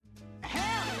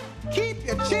Keep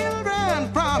your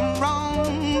children from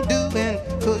wrongdoing,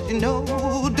 'cause you know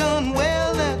done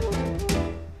well that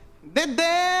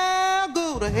they'll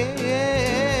go to hell.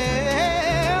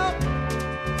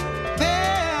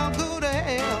 They'll go to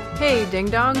hell. Hey,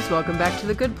 ding-dongs, welcome back to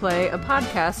The Good Play, a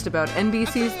podcast about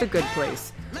NBC's The Good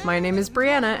Place. My name is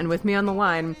Brianna, and with me on the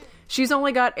line, she's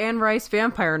only got Anne Rice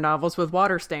vampire novels with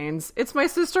water stains. It's my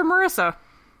sister Marissa.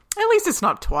 At least it's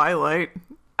not Twilight.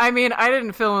 I mean, I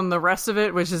didn't fill in the rest of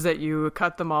it, which is that you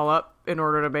cut them all up in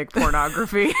order to make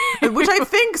pornography. Which I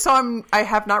think, I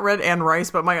have not read Anne Rice,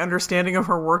 but my understanding of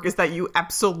her work is that you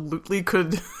absolutely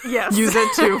could use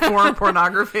it to form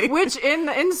pornography. Which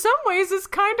in some ways is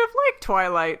kind of like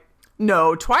Twilight.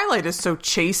 No, Twilight is so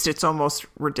chaste, it's almost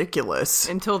ridiculous.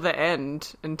 Until the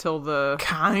end.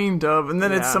 Kind of. And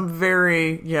then it's some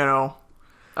very,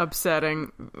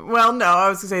 upsetting. Well, no, I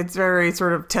was going to say it's very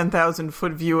sort of 10,000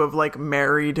 foot view of like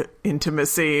married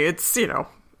intimacy. It's,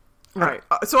 Right.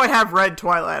 So I have read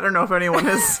Twilight. I don't know if anyone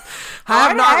has.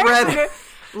 Have not read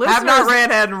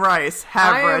Anne Rice.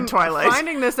 Have read Twilight. I'm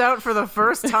finding this out for the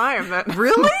first time. That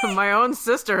really? My own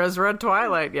sister has read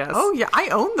Twilight, yes. Oh, yeah. I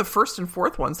own the first and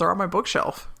fourth ones. They're on my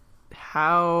bookshelf.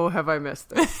 How have I missed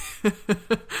this?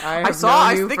 I saw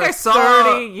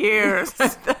 30 years. I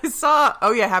saw.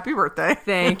 Oh yeah, happy birthday!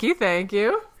 Thank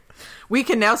you. We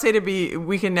can now say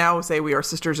we are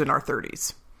sisters in our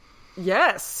 30s.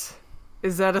 Yes,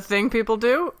 is that a thing people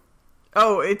do?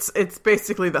 Oh, it's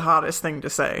basically the hottest thing to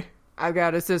say. I've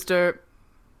got a sister.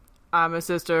 I'm a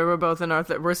sister. We're both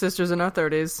we're sisters in our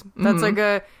 30s. That's like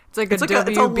it's a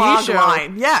WB log show.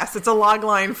 Line. Yes, it's a log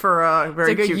line for a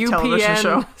very cute UPN television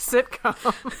show.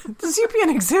 Sitcom. Does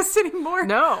UPN exist anymore?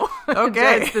 No.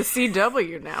 Okay. It's the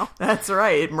CW now. That's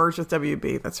right. It merged with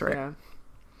WB. That's right. Yeah.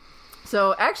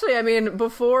 So actually, I mean,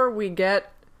 before we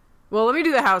get... Well, let me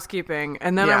do the housekeeping,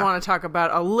 and then I want to talk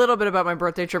about a little bit about my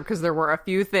birthday trip, because there were a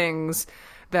few things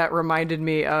that reminded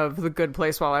me of The Good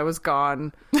Place while I was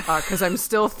gone, because I'm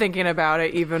still thinking about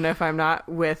it, even if I'm not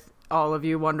with all of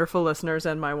you wonderful listeners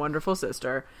and my wonderful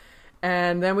sister.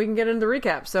 And then we can get into the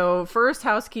recap. So first,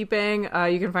 housekeeping.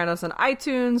 You can find us on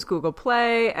iTunes, Google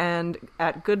Play, and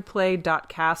at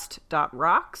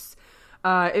goodplay.cast.rocks.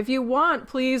 If you want,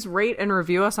 please rate and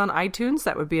review us on iTunes.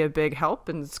 That would be a big help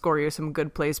and score you some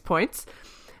Good Place points.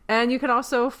 And you can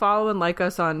also follow and like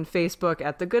us on Facebook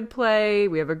at The Good Play.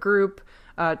 We have a group.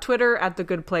 Twitter at The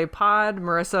Good Play Pod.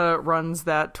 Marissa runs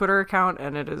that Twitter account,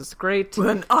 and it is great. With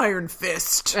an iron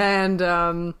fist.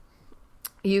 And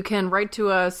you can write to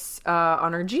us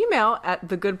on our Gmail at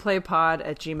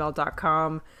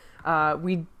thegoodplaypod@gmail.com.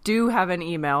 We do have an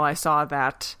email. I saw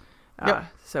that.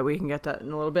 So we can get that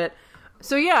in a little bit.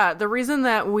 So yeah, the reason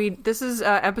that this is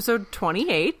episode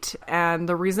 28, and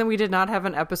the reason we did not have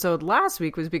an episode last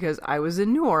week was because I was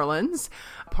in New Orleans,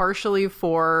 partially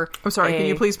for... Oh, sorry, can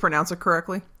you please pronounce it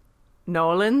correctly? New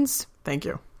Orleans. Thank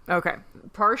you. Okay.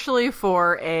 Partially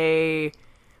for a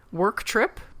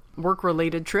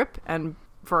work-related trip, and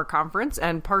for a conference,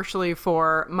 and partially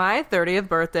for my 30th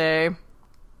birthday.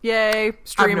 Yay.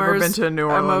 Streamers. I've never been to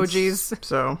New Orleans. Emojis.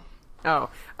 So. Oh.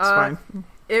 It's fine.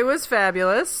 It was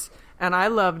fabulous. And I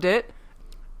loved it,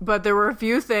 but there were a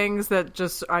few things that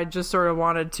I just sort of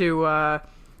wanted to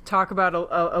talk about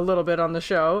a little bit on the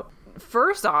show.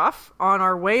 First off, on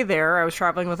our way there, I was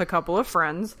traveling with a couple of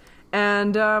friends,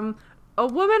 and a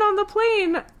woman on the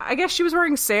plane, I guess she was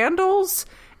wearing sandals,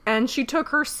 and she took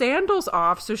her sandals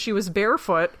off, so she was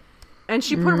barefoot, and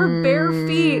she put her bare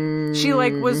feet, she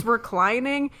was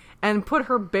reclining, and put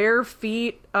her bare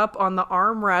feet up on the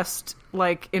armrest,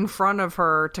 in front of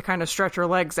her to kind of stretch her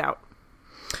legs out.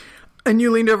 And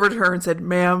you leaned over to her and said,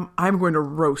 "Ma'am, I'm going to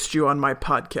roast you on my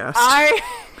podcast."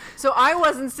 So I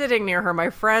wasn't sitting near her.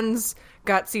 My friends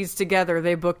got seats together.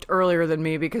 They booked earlier than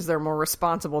me because they're more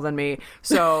responsible than me.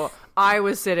 So I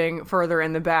was sitting further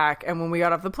in the back. And when we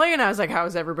got off the plane, I was like, "How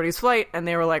was everybody's flight?" And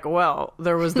they were like, "Well,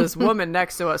 there was this woman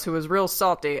next to us who was real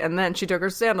salty. And then she took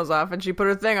her sandals off and she put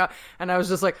her thing on." And I was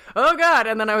just like, "Oh God."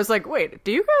 And then I was like, "Wait,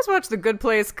 do you guys watch The Good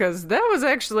Place? Because that was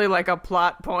actually a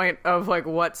plot point of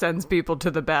what sends people to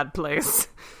the bad place."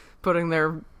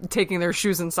 Taking their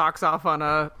shoes and socks off on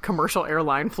a commercial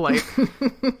airline flight.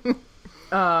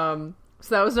 So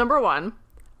that was number one.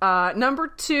 Number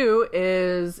two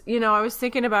is, I was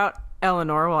thinking about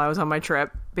Eleanor while I was on my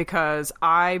trip, because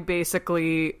I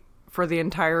basically, for the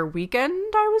entire weekend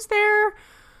I was there,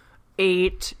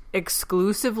 ate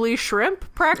exclusively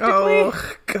shrimp, practically.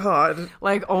 Oh, God.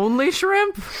 Only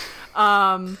shrimp.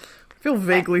 I feel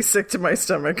vaguely sick to my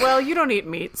stomach. Well, you don't eat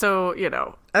meat, so,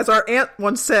 As our aunt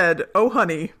once said, "Oh,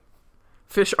 honey,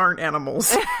 fish aren't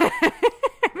animals."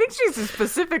 I think she said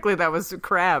specifically that was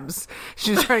crabs.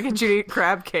 She was trying to get you to eat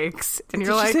crab cakes. And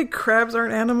you're like... Did you say crabs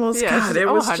aren't animals? Yeah, God, it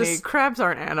was honey, just... crabs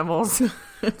aren't animals.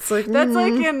 It's like... That's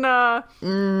like in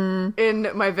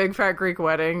My Big Fat Greek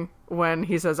Wedding when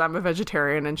he says, I'm a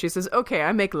vegetarian, and she says, okay,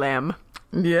 I make lamb.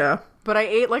 Yeah. But I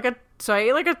ate like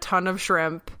a ton of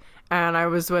shrimp, and I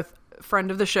was with a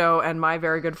friend of the show and my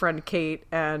very good friend Kate,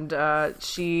 and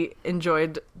she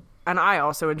enjoyed... And I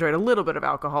also enjoyed a little bit of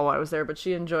alcohol while I was there, but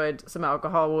she enjoyed some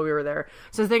alcohol while we were there.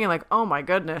 So I was thinking like, oh my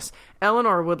goodness,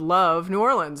 Eleanor would love New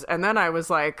Orleans. And then I was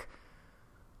like,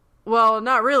 well,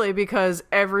 not really, because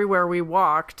everywhere we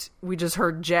walked, we just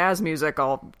heard jazz music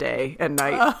all day and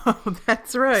night. Oh,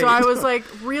 that's right. So I was like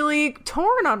really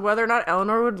torn on whether or not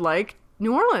Eleanor would like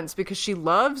New Orleans, because she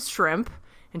loves shrimp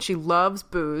and she loves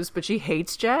booze, but she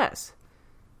hates jazz.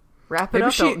 Wrap it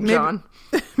up, Elton John.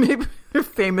 Maybe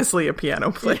famously a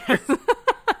piano player. Yes.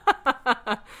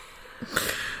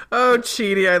 Oh,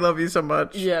 Cheaty, I love you so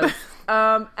much. Yes.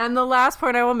 And the last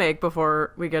point I will make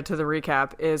before we get to the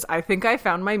recap is I think I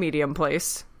found my medium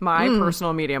place, my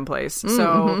personal medium place.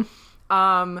 So,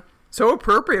 so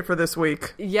appropriate for this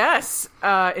week. Yes,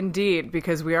 indeed,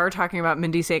 because we are talking about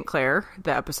Mindy St. Clair,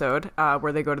 the episode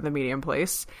where they go to the medium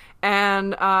place.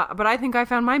 And but I think I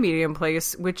found my medium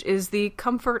place, which is the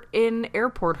Comfort Inn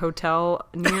Airport Hotel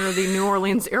near the New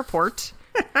Orleans airport.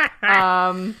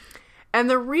 And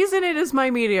the reason it is my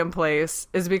medium place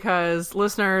is because,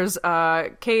 listeners,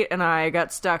 Kate and I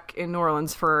got stuck in New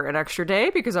Orleans for an extra day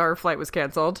because our flight was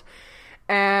canceled.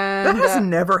 And that has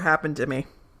never happened to me.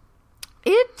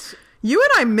 You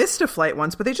and I missed a flight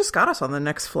once, but they just got us on the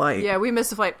next flight. Yeah, we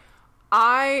missed a flight.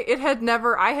 I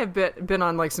have been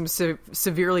on like some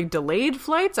severely delayed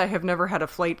flights. I have never had a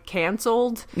flight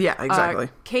canceled. Yeah, exactly.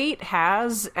 Kate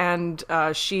has, and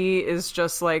she is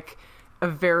just like a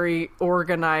very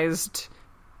organized,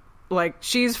 like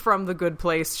she's from the good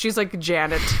place. She's like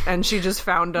Janet, and she just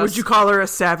found us. Would you call her a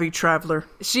savvy traveler?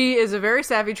 She is a very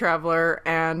savvy traveler,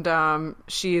 and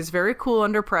she is very cool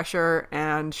under pressure,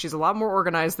 and she's a lot more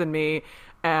organized than me,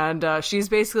 and she's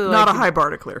basically like... Not a high bar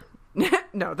to clear.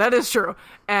 No, that is true.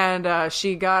 And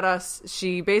she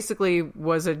basically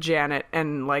was a Janet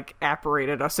and like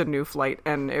apparated us a new flight,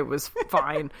 and it was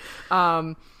fine.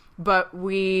 But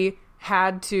we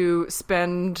had to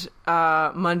spend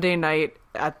Monday night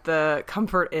at the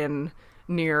Comfort Inn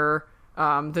near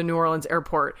the New Orleans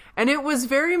airport. And it was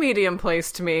very medium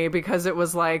place to me because it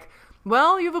was like,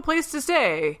 well, you have a place to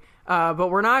stay, but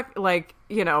we're not like,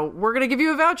 we're going to give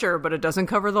you a voucher, but it doesn't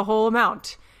cover the whole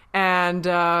amount. And,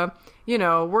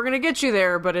 we're going to get you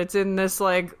there, but it's in this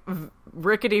like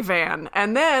rickety van.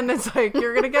 And then it's like,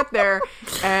 you're going to get there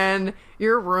and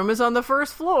your room is on the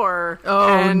first floor. Oh,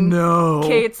 and no.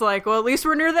 Kate's like, well, at least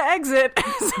we're near the exit.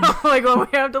 So like when we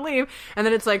have to leave. And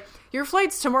then it's like, your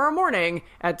flight's tomorrow morning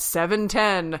at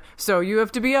 7:10. So you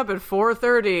have to be up at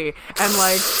 4:30. And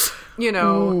like,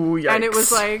 Ooh, and it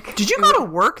was like... Did you go to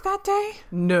work that day?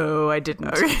 No, I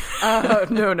didn't.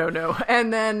 No.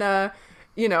 And then...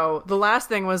 the last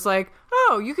thing was like,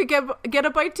 oh, you could get a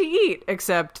bite to eat,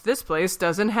 except this place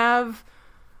doesn't have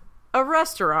a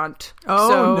restaurant. Oh,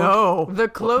 so no. The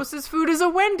closest food is a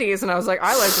Wendy's. And I was like,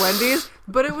 I like Wendy's,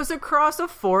 but it was across a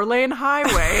 4-lane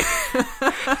highway.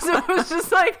 So it was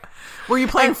just like... Were you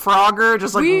playing Frogger,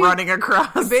 just like running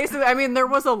across? Basically, I mean, there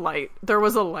was a light.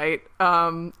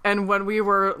 And when we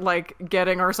were like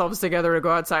getting ourselves together to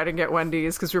go outside and get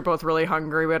Wendy's, because we were both really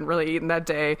hungry, we hadn't really eaten that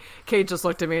day, Kate just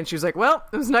looked at me and she was like, well,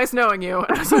 it was nice knowing you.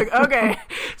 And I was like, okay.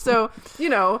 So,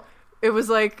 it was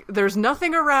like, there's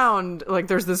nothing around. Like,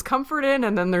 there's this Comfort Inn,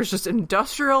 and then there's just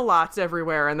industrial lots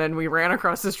everywhere. And then we ran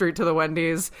across the street to the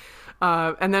Wendy's.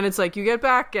 And then it's like, you get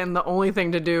back, and the only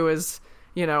thing to do is...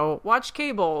 watch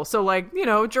cable. So like,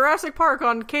 Jurassic Park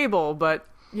on cable, but,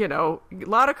 a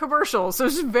lot of commercials. So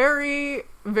it's just very,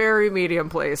 very medium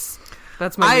place.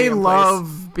 That's my medium place. I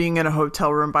love being in a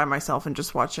hotel room by myself and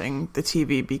just watching the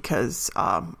TV because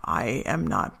I am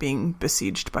not being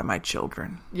besieged by my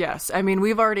children. Yes. I mean,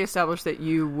 we've already established that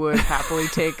you would happily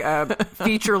take a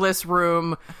featureless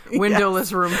room,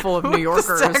 windowless room full of New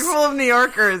Yorkers. Stack full of New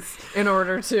Yorkers. In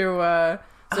order to...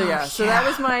 So that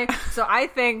was so I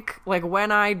think, like,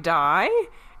 when I die,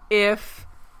 if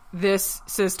this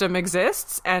system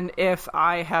exists and if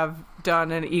I have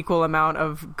done an equal amount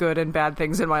of good and bad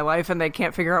things in my life and they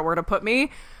can't figure out where to put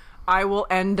me, I will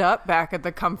end up back at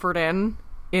the Comfort Inn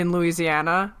in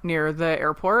Louisiana near the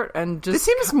airport. And just, this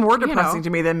seems more depressing to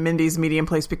me than Mindy's medium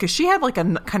place because she had like a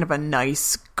kind of a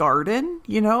nice garden,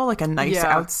 like a nice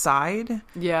outside.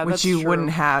 Yeah, which you wouldn't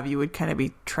have. You would kind of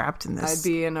be trapped in this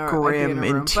grim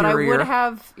interior. But I would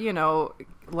have,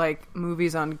 like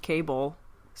movies on cable.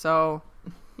 So,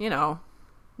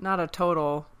 not a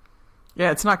total.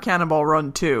 Yeah, it's not Cannonball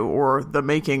Run 2 or the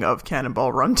making of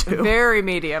Cannonball Run 2. Very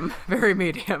medium. Very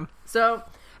medium. So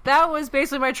that was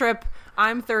basically my trip.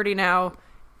 I'm 30 now.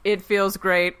 It feels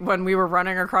great. When we were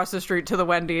running across the street to the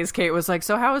Wendy's, Kate was like,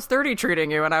 so how is 30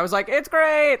 treating you? And I was like, it's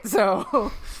great.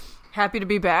 So happy to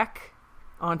be back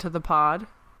onto the pod.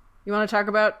 You want to talk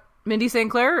about Mindy St.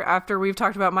 Clair after we've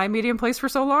talked about my medium place for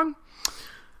so long?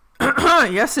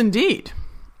 Yes, indeed.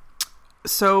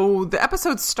 So the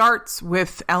episode starts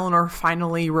with Eleanor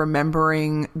finally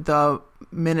remembering the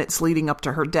minutes leading up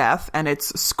to her death, and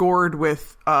it's scored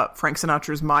with Frank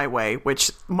Sinatra's My Way, which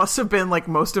must have been like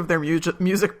most of their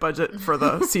music budget for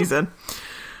the season.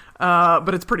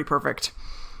 But it's pretty perfect.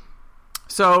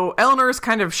 So Eleanor is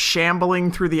kind of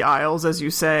shambling through the aisles, as you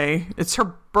say. It's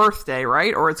her birthday,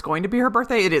 right? Or it's going to be her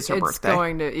birthday? It is her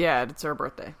birthday. It's her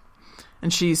birthday.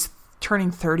 And she's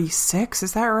turning 36,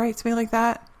 is that right? Something like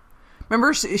that?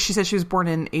 Remember, she said she was born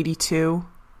in 82?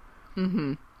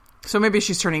 Mm-hmm. So maybe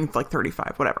she's turning, like,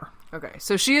 35, whatever. Okay,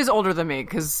 so she is older than me,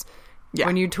 because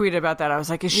when you tweeted about that, I was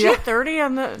like, is she 30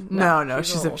 on the... No,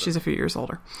 she's a few years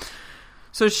older.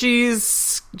 So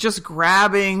she's just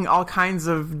grabbing all kinds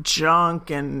of junk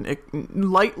and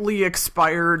lightly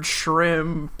expired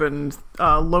shrimp and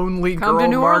lonely Come girl to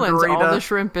New margarita. Orleans, all the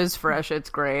shrimp is fresh. It's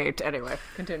great. Anyway,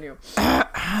 continue.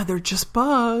 They're just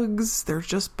bugs. They're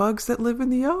just bugs that live in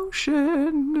the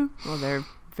ocean. Well, they're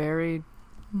very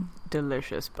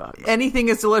delicious bugs. Anything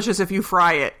is delicious if you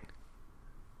fry it.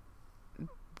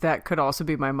 That could also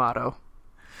be my motto.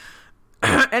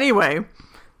 Anyway...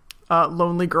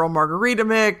 lonely girl margarita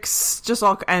mix,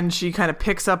 and she kind of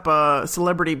picks up a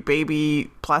celebrity baby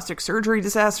plastic surgery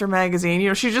disaster magazine. You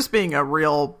know, she's just being a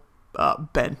real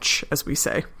bench, as we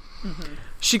say. Mm-hmm.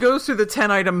 She goes through the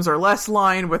 10 items or less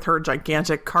line with her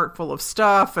gigantic cart full of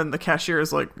stuff, and the cashier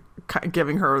is like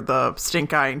giving her the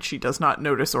stink eye, and she does not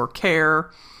notice or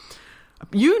care.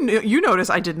 You notice,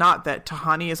 I did not, that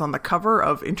Tahani is on the cover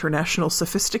of International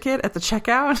Sophisticate at the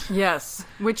checkout. Yes,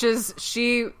 which is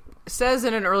she says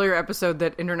in an earlier episode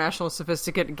that International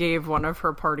Sophisticate gave one of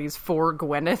her parties 4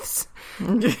 Gwyneths.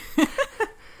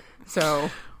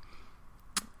 So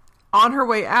on her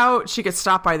way out, she gets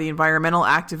stopped by the environmental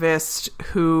activist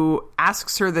who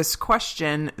asks her this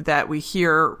question that we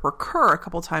hear recur a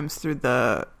couple times through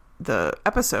the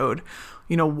episode.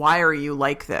 You know, why are you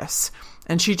like this?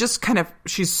 And she just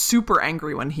she's super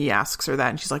angry when he asks her that.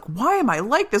 And she's like, why am I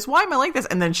like this? Why am I like this?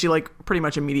 And then she like pretty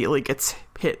much immediately gets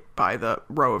hit by the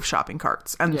row of shopping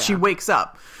carts. And she wakes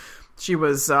up.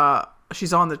 She's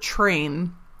on the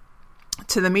train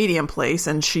to the medium place,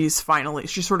 and she's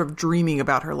sort of dreaming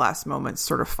about her last moments,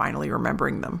 sort of finally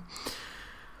remembering them.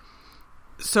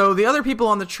 So the other people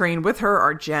on the train with her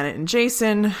are Janet and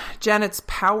Jason. Janet's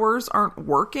powers aren't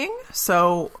working,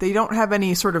 so they don't have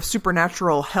any sort of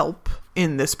supernatural help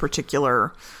in this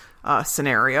particular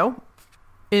scenario.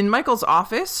 In Michael's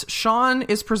office, Sean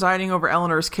is presiding over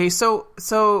Eleanor's case. So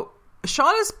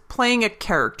Sean is playing a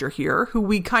character here who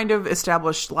we kind of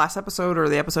established last episode or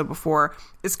the episode before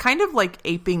is kind of like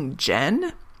aping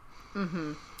Jen.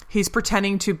 Mm-hmm. He's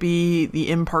pretending to be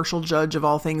the impartial judge of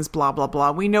all things, blah, blah,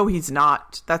 blah. We know he's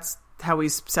not. That's how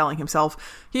he's selling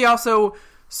himself. He also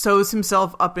sews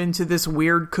himself up into this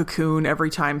weird cocoon every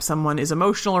time someone is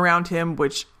emotional around him,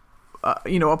 which,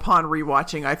 upon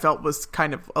rewatching, I felt was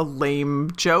kind of a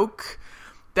lame joke.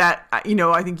 That,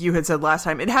 I think you had said last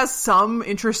time, it has some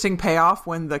interesting payoff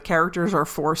when the characters are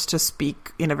forced to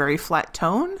speak in a very flat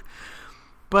tone.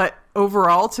 But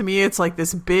overall, to me, it's like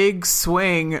this big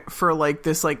swing for like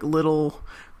this like little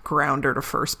grounder to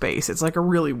first base. It's like a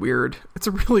really weird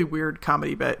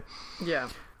comedy bit. Yeah.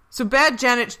 So Bad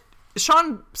Janet,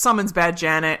 Sean summons Bad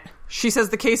Janet. She says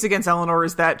the case against Eleanor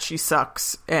is that she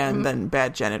sucks, and then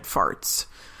Bad Janet farts.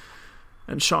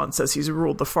 And Sean says he's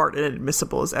ruled the fart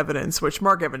inadmissible as evidence, which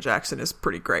Mark Evan Jackson is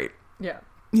pretty great. Yeah.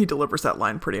 He delivers that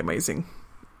line pretty amazing.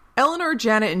 Eleanor,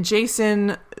 Janet, and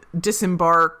Jason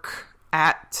disembark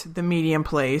at the medium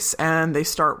place, and they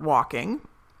start walking.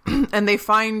 And they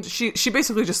find, she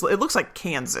basically just, it looks like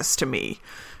Kansas to me.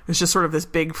 It's just sort of this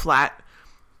big flat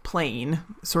plain,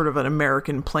 sort of an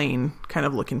American plain kind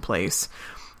of looking place.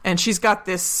 And she's got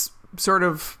this sort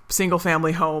of single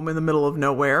family home in the middle of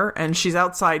nowhere, and she's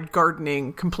outside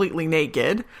gardening completely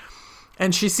naked,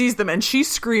 and she sees them and she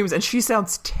screams and she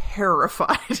sounds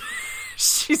terrified.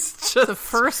 She's just the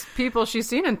first people she's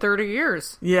seen in 30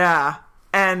 years. Yeah.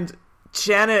 And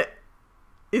Janet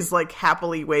is like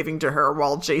happily waving to her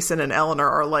while Jason and Eleanor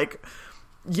are like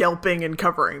yelping and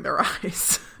covering their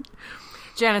eyes.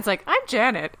 Janet's like, I'm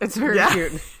Janet. It's very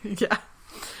cute. Yeah.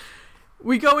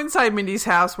 We go inside Mindy's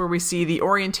house where we see the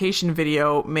orientation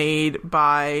video made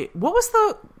by, what was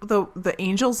the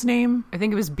angel's name? I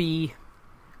think it was B.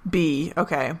 B.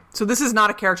 Okay. So this is not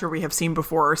a character we have seen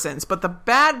before or since, but the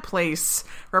Bad Place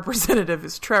representative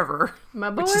is Trevor.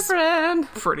 My boyfriend.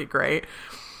 Pretty great.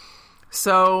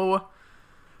 So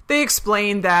they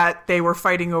explained that they were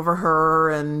fighting over her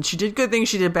and she did good things,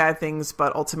 she did bad things,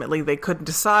 but ultimately they couldn't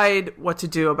decide what to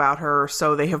do about her.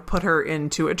 So they have put her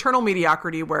into eternal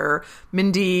mediocrity where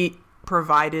Mindy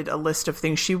provided a list of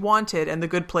things she wanted and the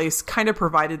Good Place kind of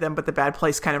provided them, but the Bad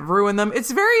Place kind of ruined them.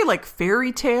 It's very like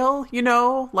fairy tale,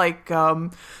 like,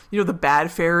 the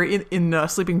bad fairy in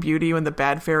Sleeping Beauty when the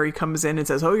bad fairy comes in and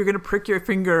says, oh, you're going to prick your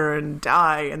finger and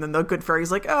die. And then the good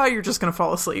fairy's like, oh, you're just going to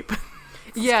fall asleep.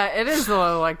 Yeah, it is a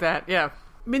little like that. Yeah.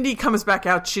 Mindy comes back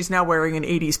out. She's now wearing an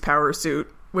 80s power suit,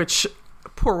 which,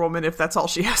 poor woman, if that's all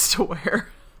she has to wear.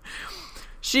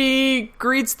 She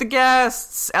greets the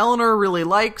guests. Eleanor really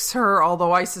likes her,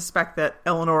 although I suspect that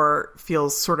Eleanor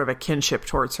feels sort of a kinship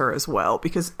towards her as well,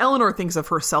 because Eleanor thinks of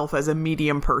herself as a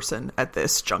medium person at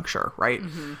this juncture, right?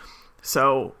 Mm-hmm.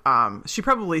 So she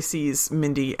probably sees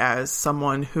Mindy as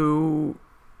someone who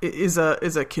is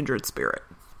a kindred spirit.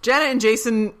 Janet and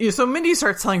Jason, so Mindy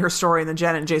starts telling her story, and then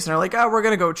Janet and Jason are like, oh, we're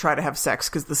going to go try to have sex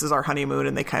because this is our honeymoon,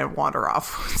 and they kind of wander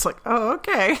off. It's like, oh,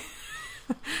 okay.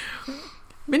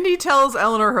 Mindy tells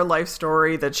Eleanor her life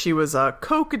story, that she was a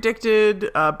coke-addicted,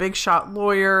 big shot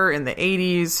lawyer in the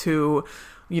 80s who,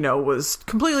 was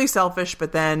completely selfish,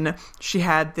 but then she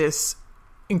had this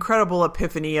incredible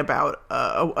epiphany about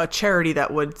a charity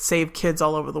that would save kids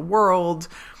all over the world.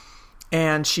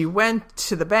 And she went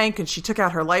to the bank and she took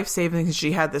out her life savings and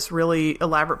she had this really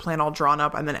elaborate plan all drawn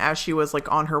up. And then as she was like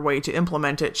on her way to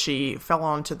implement it, she fell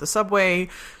onto the subway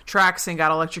tracks and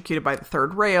got electrocuted by the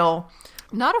third rail.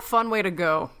 Not a fun way to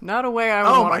go. Not a way I would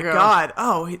want to go.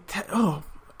 Oh my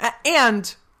God.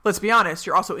 And let's be honest,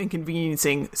 you're also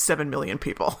inconveniencing 7 million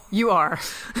people. You are.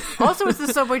 Also, it's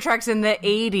the subway tracks in the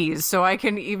 80s, so I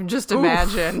can even just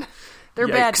imagine. They're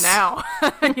Yikes. Bad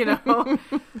now,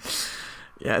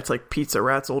 Yeah, it's like Pizza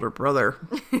Rat's older brother.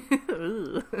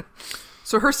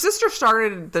 So her sister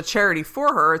started the charity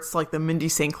for her. It's like the Mindy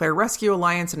St. Clair Rescue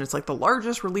Alliance, and it's like the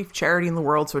largest relief charity in the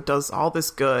world, so it does all this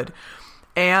good.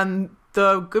 And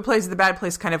the Good Place and the Bad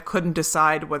Place kind of couldn't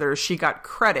decide whether she got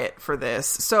credit for this.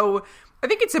 So I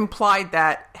think it's implied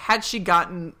that had she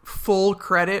gotten full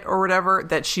credit or whatever,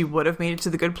 that she would have made it to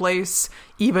the Good Place,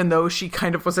 even though she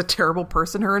kind of was a terrible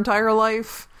person her entire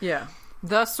life. Yeah.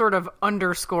 Thus sort of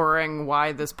underscoring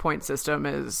why this point system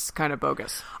is kind of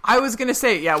bogus. I was going to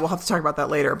say, yeah, we'll have to talk about that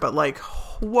later, but like,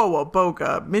 whoa,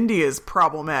 boga. Mindy is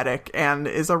problematic and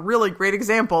is a really great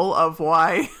example of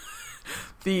why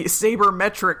the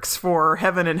sabermetrics for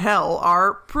heaven and hell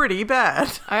are pretty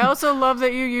bad. I also love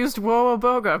that you used whoa,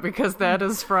 boga, because that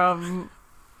is from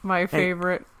my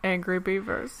favorite Angry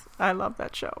Beavers. I love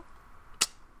that show.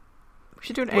 We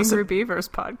should do an Angry Beavers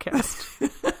podcast.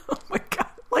 Oh my God.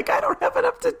 Like, I don't have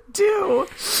enough to do.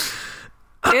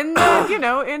 In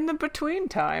the, in the between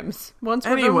times. Once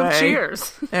we're done with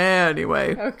Cheers.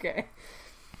 Anyway. Okay.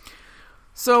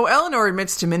 So Eleanor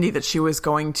admits to Mindy that she was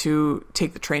going to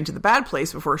take the train to the Bad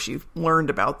Place before she learned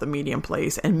about the medium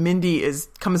place. And Mindy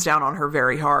comes down on her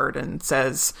very hard and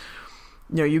says,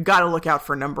 you got to look out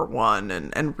for number one,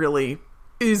 and really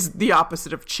is the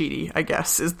opposite of cheaty, I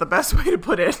guess, is the best way to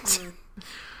put it. Mm.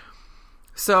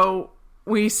 So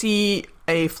we see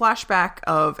a flashback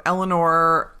of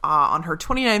Eleanor on her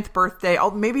 29th birthday.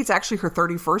 Oh, maybe it's actually her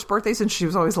 31st birthday since she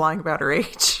was always lying about her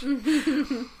age.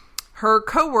 Her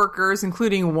co-workers,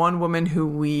 including one woman who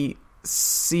we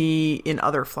see in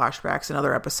other flashbacks and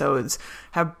other episodes,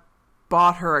 have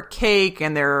bought her a cake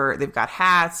and they've got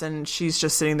hats, and she's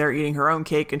just sitting there eating her own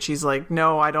cake, and she's like,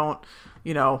 no, I don't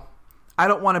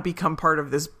want to become part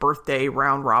of this birthday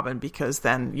round robin because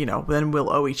then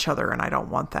we'll owe each other, and I don't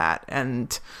want that.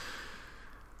 And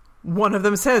one of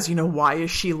them says, why is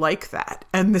she like that?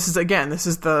 And this is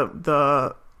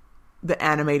the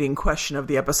animating question of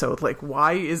the episode. Like,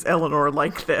 why is Eleanor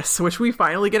like this? Which we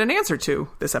finally get an answer to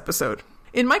this episode.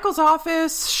 In Michael's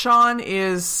office, Sean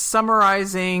is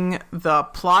summarizing the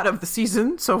plot of the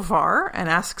season so far and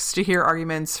asks to hear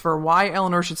arguments for why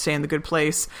Eleanor should stay in the Good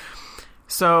Place.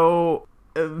 So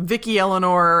Vicky,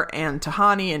 Eleanor, and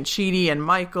Tahani, and Chidi, and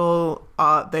Michael,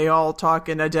 they all talk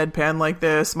in a deadpan like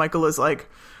this. Michael is like,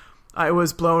 I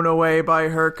was blown away by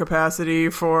her capacity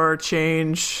for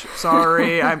change.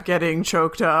 Sorry, I'm getting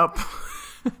choked up.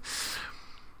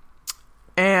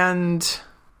 And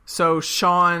so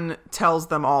Sean tells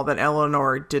them all that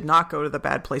Eleanor did not go to the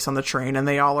Bad Place on the train, and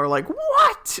they all are like,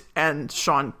 what? And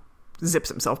Sean zips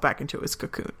himself back into his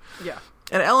cocoon. Yeah.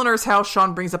 At Eleanor's house,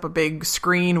 Sean brings up a big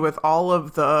screen with all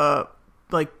of the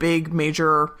like big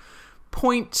major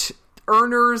point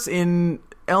earners in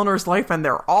Eleanor's life, and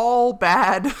they're all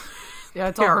bad. Yeah,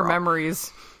 it's all her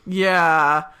memories.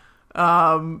 Yeah.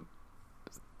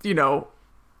 You know,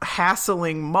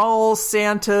 hassling mall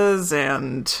Santas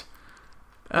and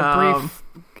a brief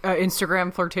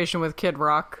Instagram flirtation with Kid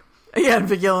Rock. Yeah, and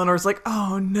Vicky Eleanor's like,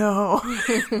 oh no,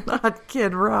 not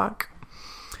Kid Rock.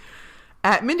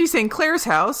 At Mindy St. Clair's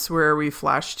house, where we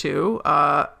flash to,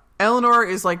 Eleanor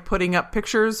is like putting up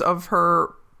pictures of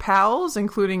her pals,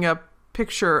 including a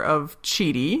picture of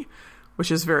Chidi, which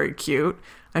is very cute.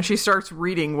 And she starts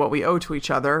reading What We Owe to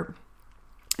Each Other.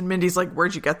 And Mindy's like,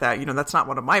 where'd you get that? You know, that's not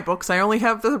one of my books. I only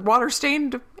have the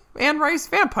water-stained Anne Rice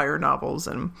vampire novels.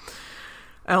 And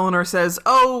Eleanor says,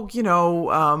 oh, you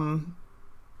know,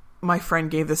 my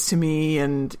friend gave this to me,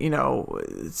 and, you know,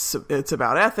 it's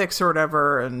about ethics or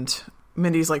whatever. And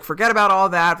Mindy's like, forget about all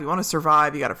that. If you want to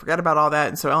survive, you got to forget about all that.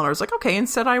 And so Eleanor's like, okay,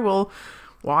 instead I will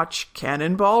watch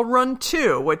Cannonball Run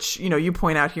 2, which, you know, you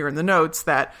point out here in the notes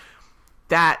that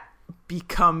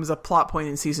becomes a plot point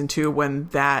in season 2 when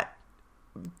that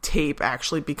tape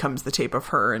actually becomes the tape of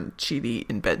her and Chidi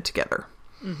in bed together.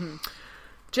 Mm-hmm.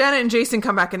 Janet and Jason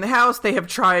come back in the house. They have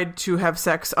tried to have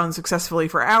sex unsuccessfully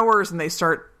for hours, and they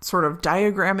start sort of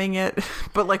diagramming it,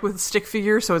 but like with stick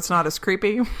figures, so it's not as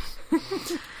creepy.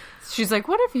 She's like,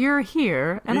 what if you're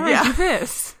here and I do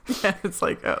this? Yeah, it's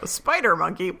like, oh, spider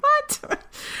monkey, what?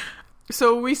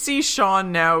 So we see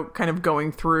Sean now kind of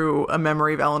going through a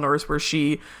memory of Eleanor's where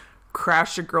she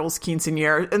crashed a girl's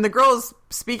quinceañera, and the girl is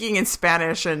speaking in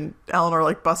Spanish, and Eleanor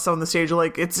like busts on the stage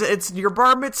like, it's your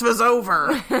bar mitzvah's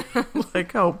over.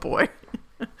 Like, oh boy.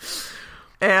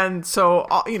 And so,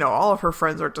 you know, all of her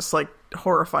friends are just like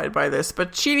horrified by this,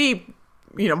 but Chidi,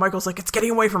 you know, Michael's like, it's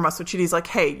getting away from us. So Chidi's like,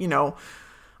 hey, you know,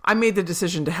 I made the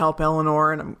decision to help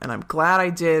Eleanor, and I'm glad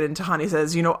I did. And Tahani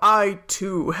says, you know, I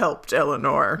too helped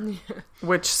Eleanor,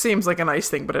 which seems like a nice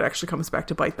thing, but it actually comes back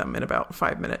to bite them in about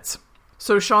 5 minutes.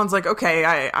 So Sean's like,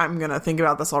 okay, I'm going to think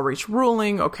about this. I'll reach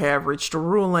ruling. Okay, I've reached a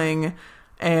ruling.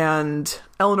 And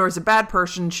Eleanor's a bad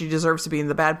person. She deserves to be in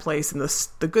the bad place. And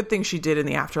the good things she did in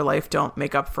the afterlife don't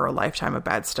make up for a lifetime of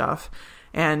bad stuff.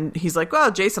 And he's like, well,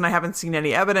 Jason, I haven't seen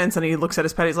any evidence. And he looks at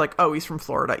his pet. He's like, oh, he's from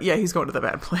Florida. Yeah, he's going to the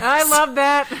bad place. I love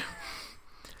that.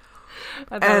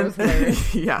 I thought it was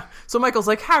hilarious. Yeah. So Michael's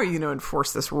like, how are you going to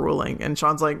enforce this ruling? And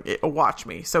Sean's like, watch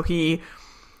me. So he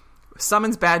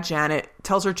summons Bad Janet,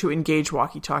 tells her to engage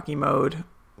walkie-talkie mode,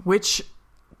 which,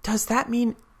 does that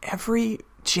mean every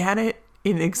Janet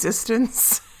in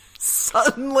existence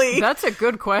suddenly? That's a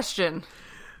good question.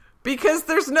 Because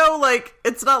there's no, like,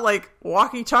 it's not like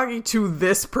walkie-talkie to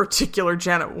this particular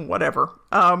Janet, whatever.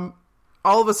 All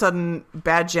of a sudden,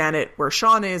 Bad Janet where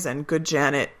Sean is and Good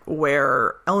Janet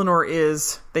where Eleanor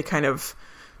is, they kind of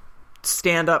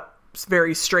stand up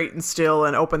very straight and still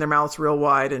and open their mouths real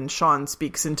wide, and Sean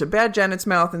speaks into Bad Janet's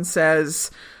mouth and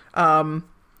says,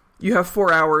 you have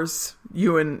 4 hours,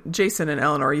 you and Jason and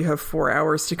Eleanor, you have 4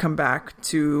 hours to come back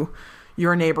to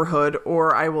your neighborhood,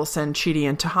 or I will send Chidi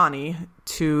and Tahani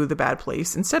to the bad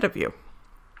place instead of you.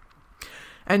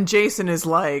 And Jason is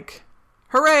like,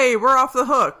 hooray, we're off the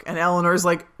hook. And Eleanor's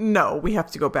like, no, we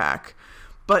have to go back.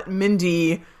 But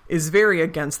Mindy is very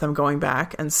against them going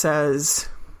back and says,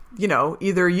 you know,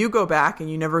 either you go back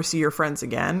and you never see your friends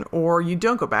again, or you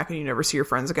don't go back and you never see your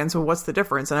friends again. So what's the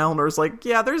difference? And Eleanor's like,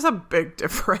 yeah, there's a big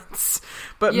difference.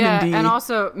 But yeah, Mindy... and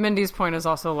also Mindy's point is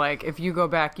also like, if you go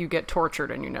back, you get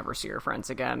tortured and you never see your friends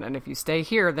again. And if you stay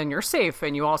here, then you're safe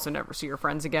and you also never see your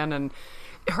friends again. And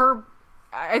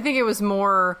I think it was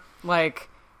more like,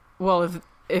 well,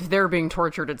 if they're being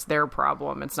tortured, it's their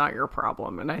problem. It's not your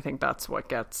problem. And I think that's what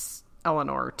gets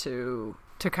Eleanor to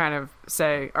kind of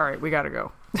say, all right, we got to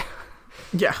go.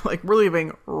 Yeah, like, we're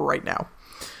leaving right now.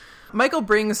 Michael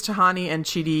brings Tahani and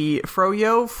Chidi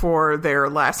froyo for their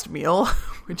last meal,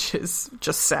 which is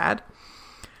just sad.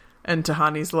 And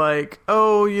Tahani's like,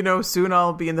 oh, you know, soon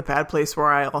I'll be in the bad place where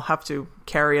I'll have to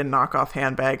carry a knockoff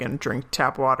handbag and drink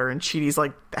tap water. And Chidi's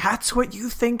like, that's what you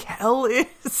think hell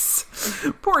is?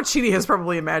 Poor Chidi has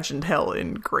probably imagined hell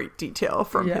in great detail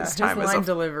from his time as a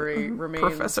delivery remains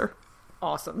professor.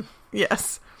 Awesome.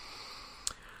 Yes.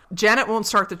 Janet won't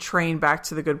start the train back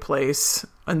to the good place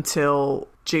until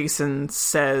Jason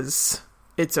says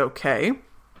it's okay.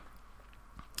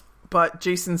 But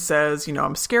Jason says, you know,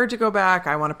 I'm scared to go back.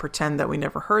 I want to pretend that we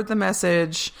never heard the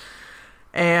message.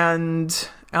 And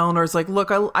Eleanor's like,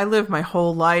 look, I lived my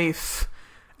whole life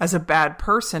as a bad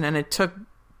person, and it took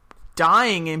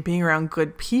dying and being around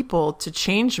good people to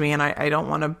change me, and I don't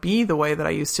want to be the way that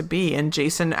I used to be. And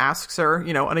Jason asks her,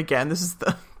 you know, and again, this is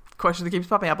the question that keeps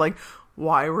popping up, like,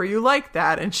 why were you like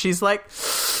that? And she's like,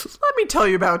 let me tell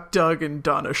you about Doug and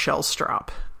Donna Shellstrop.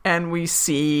 And we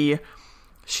see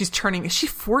turning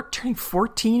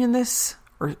 14 in this?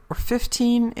 Or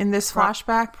 15 in this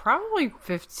flashback? Probably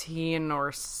 15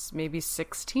 or maybe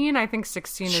 16. I think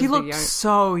 16 is the young. She looked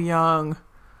so young.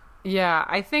 Yeah,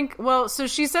 I think, well, so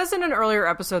she says in an earlier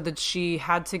episode that she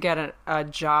had to get a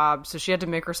job, so she had to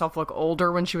make herself look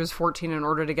older when she was 14 in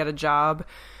order to get a job.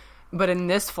 But in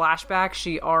this flashback,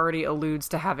 she already alludes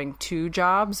to having 2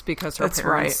 jobs because her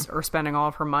parents are spending all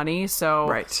of her money. So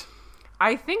right.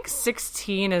 I think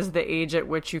 16 is the age at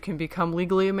which you can become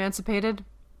legally emancipated.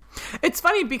 It's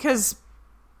funny because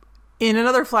in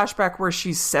another flashback where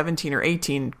she's 17 or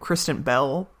 18, Kristen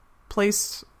Bell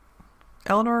plays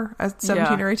Eleanor at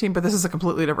 17 or 18, but this is a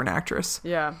completely different actress.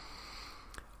 Yeah.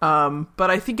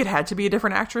 But I think it had to be a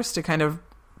different actress to kind of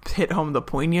hit home the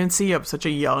poignancy of such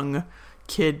a young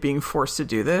kid being forced to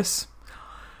do this.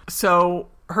 So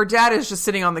her dad is just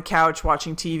sitting on the couch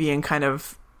watching TV and kind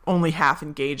of only half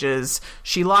engages.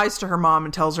 She lies to her mom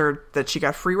and tells her that she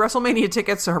got free WrestleMania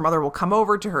tickets so her mother will come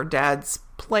over to her dad's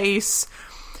place.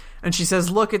 And she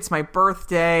says, look, it's my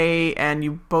birthday and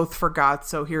you both forgot,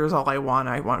 so here's all I want.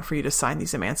 I want for you to sign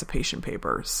these emancipation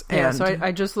papers. Yeah, and so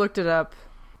I just looked it up.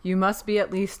 You must be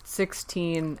at least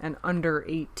 16 and under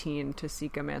 18 to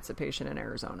seek emancipation in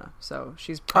Arizona. So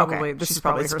she's probably, this is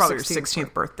probably her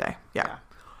 16th birthday. Yeah.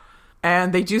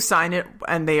 And they do sign it,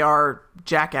 and they are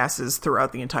jackasses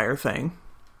throughout the entire thing.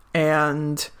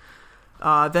 And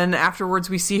then afterwards,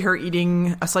 we see her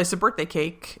eating a slice of birthday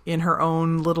cake in her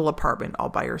own little apartment all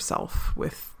by herself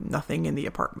with nothing in the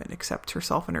apartment except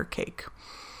herself and her cake.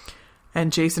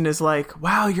 And Jason is like,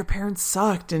 wow, your parents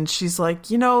sucked. And she's like,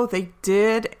 they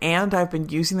did, and I've been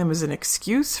using them as an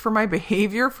excuse for my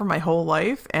behavior for my whole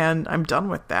life, and I'm done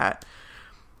with that.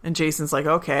 And Jason's like,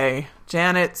 okay,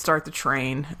 Janet, start the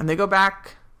train. And they go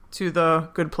back to the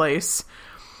good place.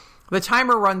 The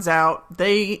timer runs out.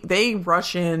 They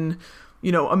rush in,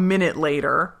 a minute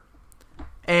later.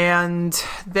 And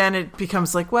then it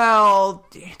becomes like, well,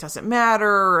 it doesn't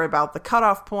matter about the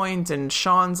cutoff point. And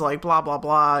Sean's like, blah, blah,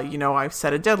 blah. I've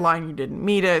set a deadline. You didn't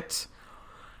meet it.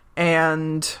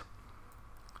 And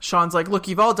Sean's like, look,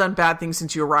 you've all done bad things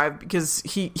since you arrived, because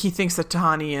he thinks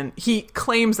that he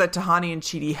claims that Tahani and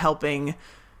Chidi helping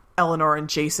Eleanor and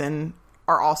Jason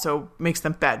are also makes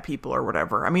them bad people or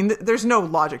whatever. I mean, there's no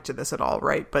logic to this at all,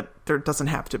 right? But there doesn't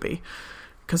have to be,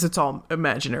 because it's all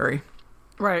imaginary.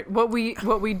 Right. What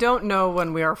we don't know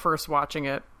when we are first watching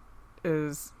it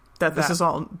is that this is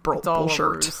all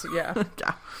bullshit. Yeah.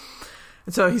 Yeah.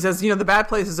 And so he says, the bad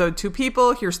place is owed 2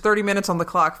 people. Here's 30 minutes on the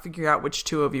clock. Figure out which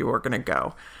 2 of you are going to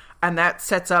go. And that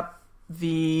sets up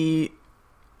the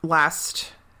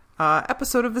last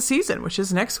episode of the season, which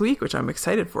is next week, which I'm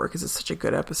excited for because it's such a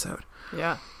good episode.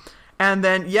 Yeah. And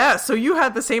then, so you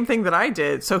had the same thing that I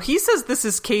did. So he says this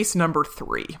is case number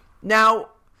 3. Now,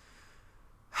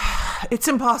 it's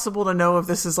impossible to know if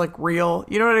this is, real.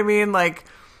 You know what I mean?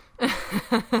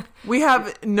 We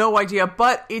have no idea,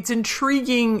 but it's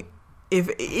intriguing. If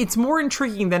it's more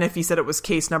intriguing than if he said it was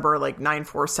case number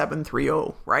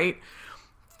 94730, right?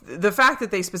 The fact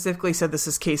that they specifically said this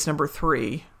is case number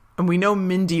 3, and we know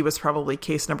Mindy was probably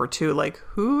case number 2.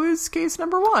 Who is case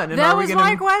number 1? And that was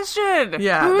my question.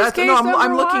 Yeah,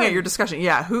 I'm looking at your discussion.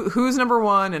 Yeah, who's number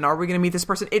 1, and are we going to meet this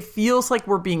person? It feels like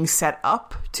we're being set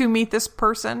up to meet this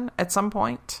person at some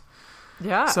point.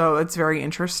 Yeah. So it's very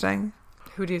interesting.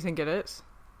 Who do you think it is?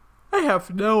 I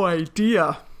have no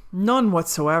idea. None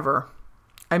whatsoever.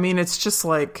 I mean, it's just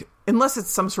unless it's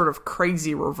some sort of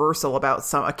crazy reversal about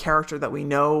a character that we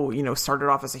know, started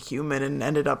off as a human and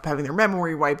ended up having their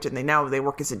memory wiped, and they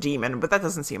work as a demon. But that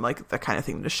doesn't seem like the kind of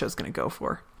thing this show's going to go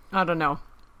for. I don't know.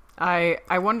 I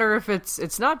wonder if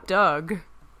it's not Doug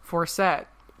Forsett.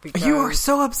 You are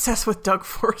so obsessed with Doug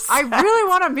Forsett. I really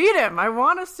want to meet him. I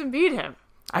want us to meet him.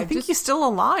 I think he's still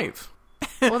alive.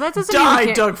 Well, that doesn't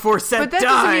mean Doug Forsett, but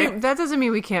die. That doesn't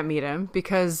mean we can't meet him,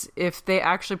 because if they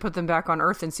actually put them back on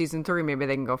Earth in season 3, maybe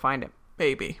they can go find him.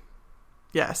 Maybe.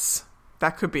 Yes.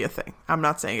 That could be a thing. I'm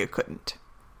not saying it couldn't.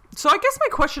 So I guess my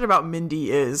question about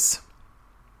Mindy is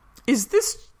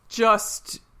this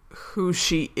just who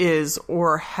she is,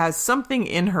 or has something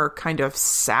in her kind of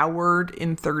soured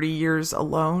in 30 years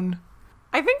alone?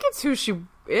 I think it's who she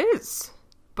is.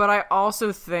 But I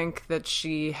also think that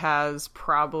she has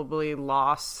probably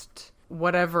lost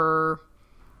whatever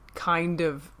kind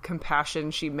of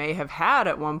compassion she may have had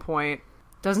at one point.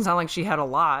 Doesn't sound like she had a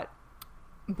lot.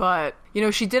 But,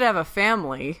 she did have a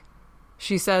family.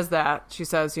 She says that. She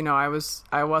says,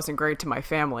 I wasn't great to my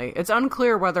family. It's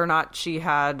unclear whether or not she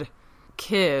had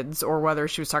kids or whether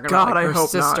she was talking about her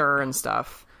sister and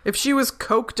stuff. If she was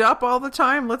coked up all the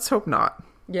time, let's hope not.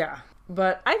 Yeah.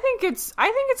 But I think it's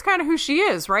kind of who she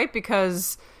is, right?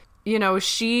 Because, you know,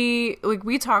 she, like,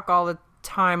 we talk all the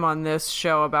time on this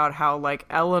show about how, like,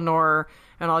 Eleanor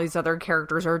and all these other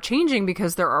characters are changing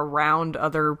because they're around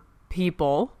other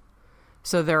people.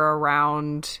 So they're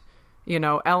around, you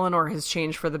know, Eleanor has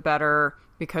changed for the better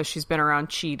because she's been around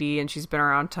Chidi and she's been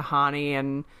around Tahani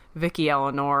and Vicky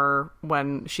Eleanor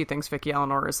when she thinks Vicky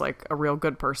Eleanor is, like, a real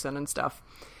good person and stuff.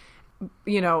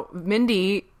 You know,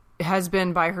 Mindy has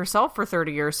been by herself for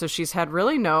 30 years, so she's had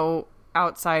really no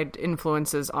outside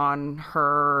influences on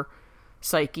her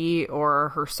psyche or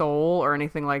her soul or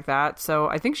anything like that. So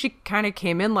I think she kind of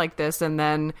came in like this, and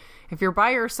then if you're by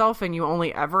yourself and you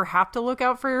only ever have to look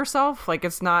out for yourself, like,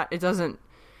 it's not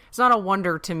a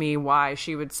wonder to me why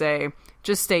she would say,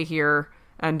 just stay here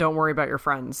and don't worry about your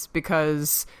friends,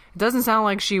 because it doesn't sound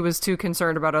like she was too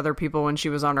concerned about other people when she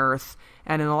was on Earth.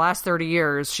 And in the last 30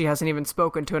 years, she hasn't even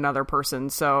spoken to another person.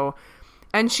 So,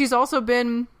 and she's also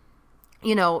been,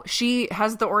 you know, she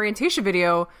has the orientation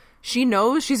video. She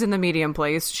knows she's in the medium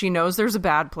place. She knows there's a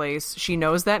bad place. She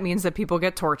knows that means that people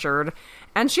get tortured.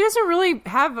 And she doesn't really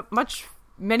have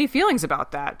many feelings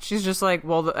about that. She's just like,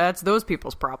 well, that's those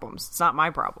people's problems. It's not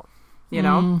my problem. You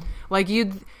know? Like,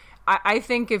 I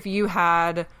think if you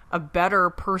had a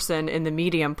better person in the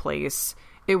medium place,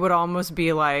 it would almost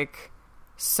be like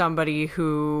somebody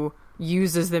who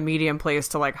uses the medium place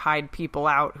to, like, hide people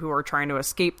out who are trying to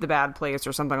escape the bad place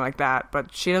or something like that.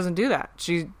 But she doesn't do that.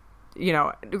 She, you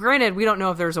know, granted, we don't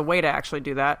know if there's a way to actually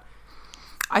do that.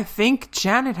 I think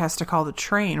Janet has to call the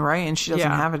train, right? And she doesn't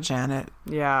have a Janet.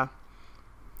 Yeah.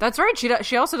 That's right.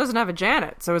 She also doesn't have a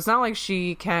Janet. So it's not like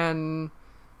she can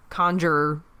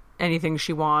conjure anything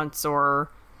she wants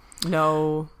or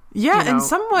know. Yeah, you know, in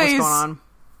some ways, what's going on.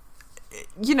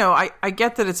 You know, I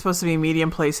get that it's supposed to be a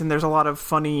medium place and there's a lot of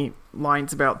funny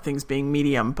lines about things being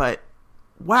medium, but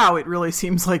wow, it really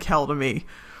seems like hell to me.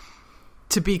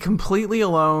 To be completely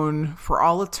alone for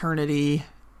all eternity,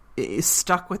 is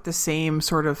stuck with the same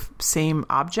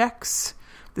objects,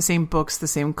 the same books, the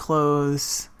same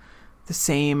clothes, the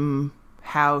same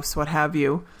house, what have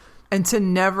you, and to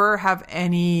never have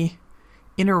any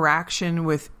interaction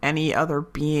with any other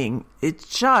being. It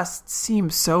just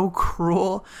seems so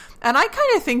cruel. And I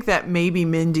kind of think that maybe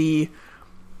Mindy,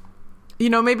 you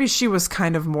know, maybe she was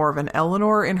kind of more of an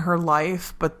Eleanor in her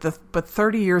life, but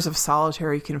 30 years of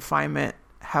solitary confinement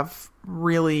have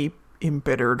really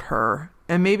embittered her,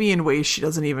 and maybe in ways she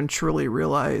doesn't even truly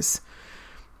realize.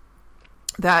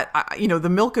 That, you know, the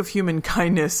milk of human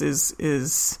kindness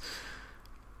is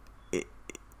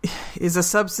a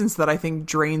substance that I think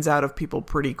drains out of people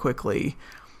pretty quickly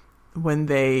when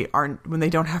they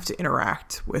don't have to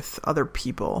interact with other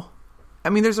people. I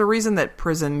mean, there's a reason that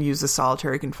prison uses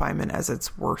solitary confinement as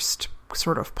its worst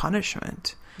sort of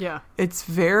punishment. Yeah. It's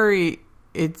very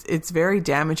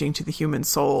damaging to the human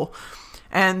soul.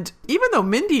 And even though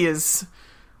Mindy is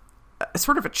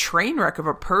sort of a train wreck of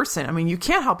a person, I mean, you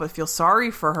can't help but feel sorry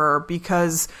for her,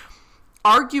 because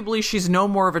arguably she's no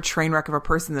more of a train wreck of a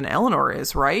person than Eleanor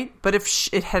is, right? But if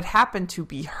it had happened to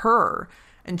be her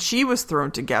and she was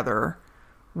thrown together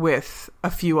with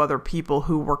a few other people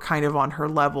who were kind of on her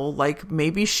level, like,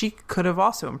 maybe she could have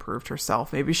also improved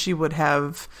herself. Maybe she would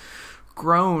have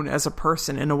grown as a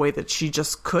person in a way that she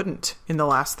just couldn't in the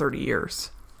last 30 years.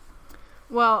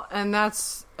 Well, and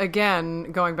that's,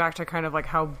 again, going back to kind of like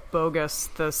how bogus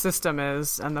the system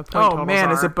is and the point totals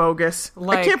are. Is it bogus?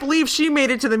 Like, I can't believe she made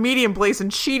it to the medium place and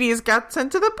Chidi got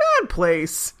sent to the bad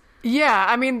place. Yeah,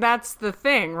 I mean, that's the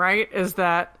thing, right? Is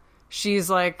that she's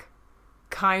like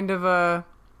kind of a,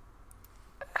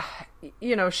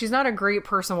 you know, she's not a great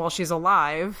person while she's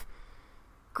alive.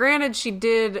 Granted, she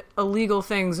did illegal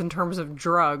things in terms of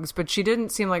drugs, but she didn't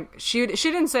seem like she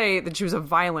didn't say that she was a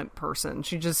violent person.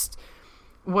 She just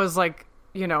was like,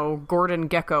 you know, Gordon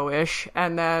Gekko-ish,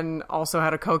 and then also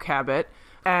had a coke habit.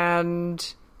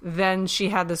 And then she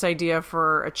had this idea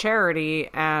for a charity,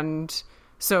 and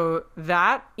so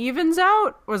that evens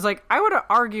out. Was like, I would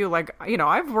argue, like, you know,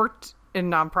 I've worked in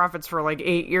nonprofits for like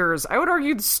 8 years. I would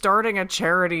argue starting a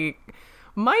charity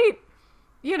might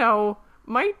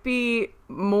be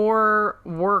more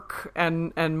work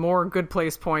and more good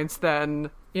place points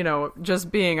than, you know,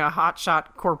 just being a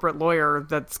hotshot corporate lawyer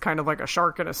that's kind of like a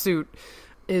shark in a suit.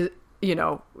 Is, you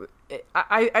know,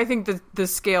 I think that the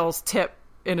scales tip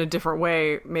in a different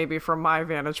way, maybe from my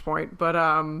vantage point. But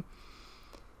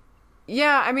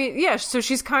yeah, I mean, yeah, so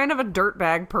she's kind of a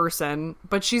dirtbag person,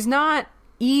 but she's not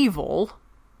evil,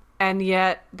 and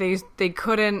yet they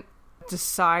couldn't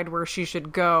decide where she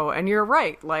should go. And you're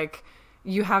right, like,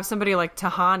 you have somebody like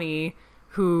Tahani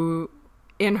who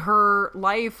in her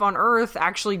life on Earth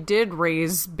actually did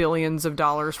raise billions of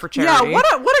dollars for charity.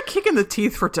 Yeah, what a kick in the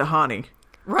teeth for Tahani.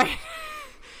 Right.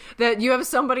 That you have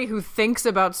somebody who thinks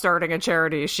about starting a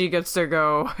charity, she gets to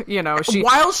go,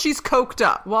 while she's coked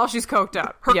up. While she's coked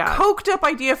up. Her coked up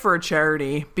idea for a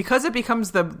charity, because it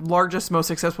becomes the largest, most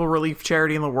successful relief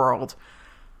charity in the world,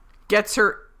 gets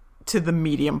her to the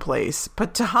medium place.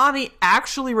 But Tahani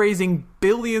actually raising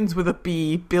billions with a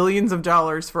B, billions of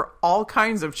dollars for all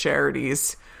kinds of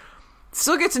charities,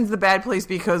 still gets into the bad place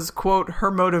because, quote, her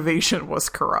motivation was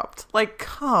corrupt. Like,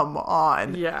 come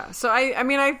on. Yeah. So,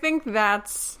 I think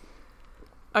that's,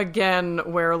 again,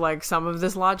 where, like, some of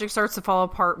this logic starts to fall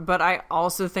apart. But I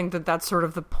also think that that's sort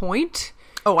of the point.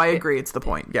 Oh, I agree. It's the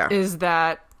point. Yeah. Is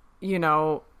that,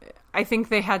 I think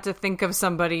they had to think of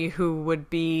somebody who would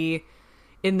be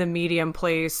in the medium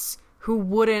place, who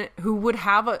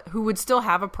would still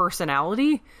have a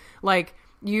personality. Like,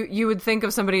 you would think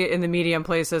of somebody in the medium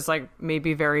place as, like,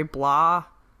 maybe very blah,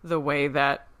 the way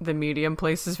that the medium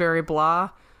place is very blah.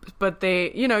 But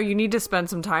they, you need to spend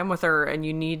some time with her, and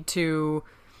you need to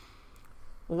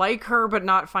like her but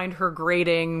not find her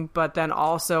grating, but then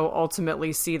also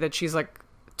ultimately see that she's, like,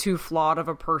 too flawed of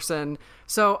a person.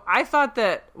 So I thought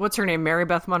that, what's her name, Mary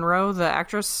Beth Monroe, the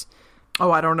actress? Oh,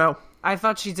 I don't know. I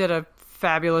thought she did a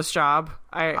fabulous job.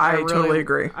 I really, totally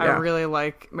agree. Yeah. I really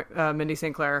like Mindy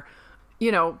St. Clair.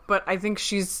 But I think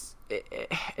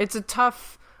it's a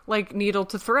tough, like, needle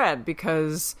to thread,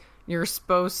 because you're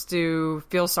supposed to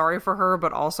feel sorry for her,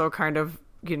 but also kind of,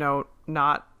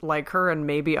 not like her and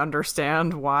maybe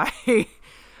understand why,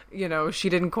 she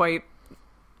didn't quite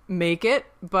make it.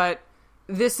 But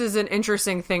this is an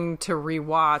interesting thing to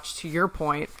rewatch, to your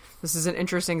point. This is an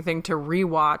interesting thing to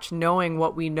rewatch, knowing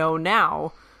what we know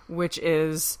now, which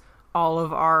is all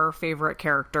of our favorite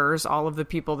characters, all of the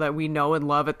people that we know and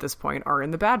love at this point are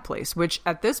in the bad place, which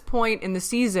at this point in the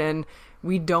season,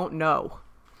 we don't know.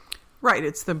 Right.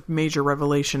 It's the major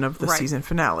revelation of the season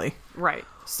finale. Right.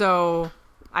 So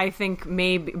I think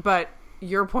maybe, but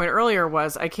your point earlier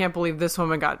was, I can't believe this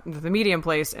woman got into the medium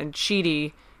place and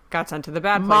Chidi got sent to the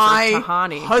bad place. My or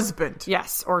Tahani. Husband.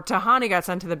 Yes. Or Tahani got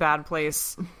sent to the bad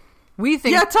place. We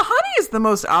think... Yeah, Tahani is the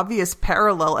most obvious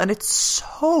parallel, and it's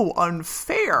so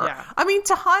unfair. Yeah. I mean,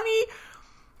 Tahani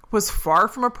was far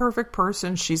from a perfect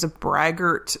person. She's a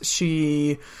braggart.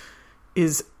 She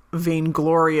is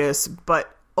vainglorious,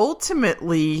 but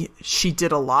ultimately, she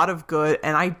did a lot of good,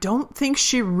 and I don't think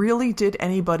she really did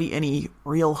anybody any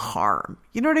real harm.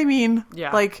 You know what I mean?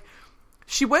 Yeah. Like,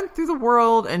 she went through the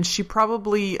world, and she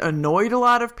probably annoyed a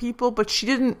lot of people, but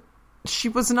she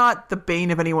was not the bane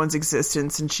of anyone's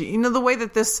existence. And she, the way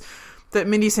that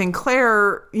Mindy St.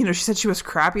 Clair, she said she was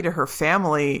crappy to her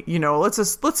family, let's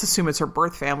assume it's her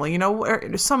birth family,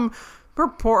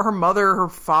 her mother, her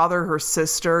father, her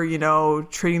sister,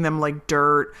 treating them like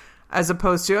dirt, as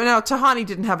opposed to, now Tahani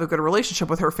didn't have a good relationship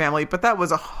with her family, but that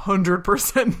was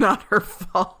 100% not her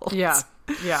fault. Yeah.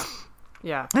 Yeah.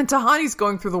 Yeah. And Tahani's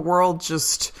going through the world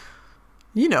just,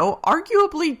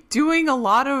 arguably doing a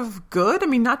lot of good. I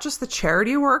mean, not just the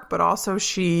charity work, but also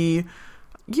she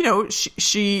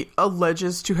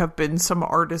alleges to have been some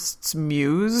artist's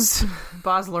muse.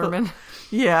 Baz Luhrmann.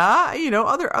 Yeah,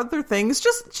 other things.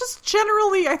 Just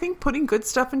generally, I think, putting good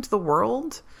stuff into the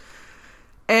world.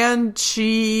 And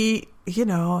she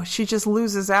just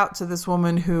loses out to this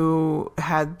woman who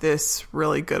had this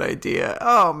really good idea.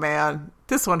 Oh, man,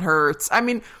 this one hurts. I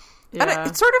mean, and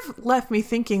it sort of left me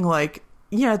thinking, like,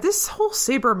 yeah, this whole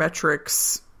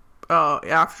sabermetrics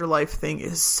afterlife thing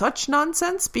is such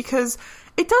nonsense, because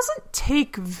it doesn't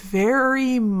take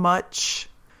very much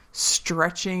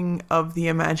stretching of the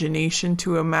imagination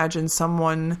to imagine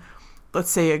someone,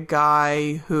 let's say a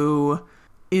guy who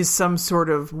is some sort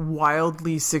of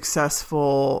wildly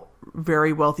successful,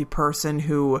 very wealthy person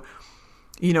who,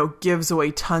 gives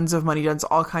away tons of money, does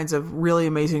all kinds of really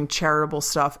amazing charitable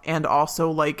stuff, and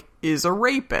also, like, is a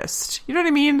rapist. You know what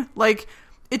I mean? Like,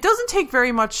 it doesn't take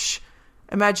very much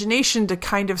imagination to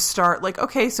kind of start, like,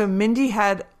 okay, so Mindy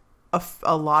had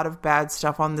a lot of bad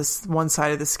stuff on this one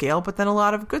side of the scale, but then a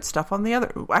lot of good stuff on the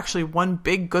other. Actually, one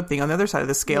big good thing on the other side of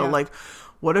the scale. Yeah. Like,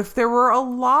 what if there were a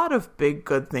lot of big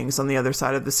good things on the other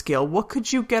side of the scale? What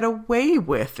could you get away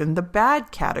with in the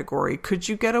bad category? Could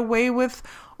you get away with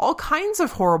all kinds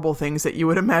of horrible things that you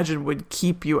would imagine would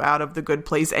keep you out of the good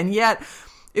place? And yet,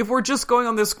 if we're just going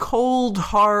on this cold,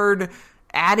 hard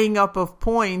adding up of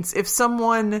points, if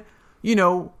someone,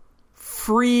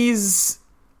 frees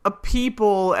a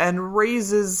people and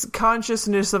raises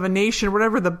consciousness of a nation,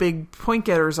 whatever the big point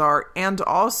getters are, and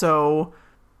also,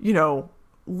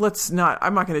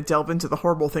 I'm not going to delve into the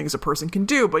horrible things a person can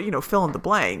do, but, fill in the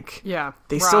blank. Yeah.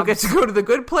 They still get to go to the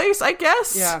good place, I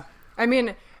guess. Yeah. I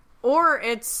mean, or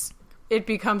it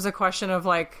becomes a question of,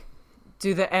 like,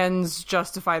 do the ends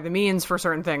justify the means for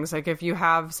certain things? Like, if you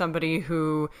have somebody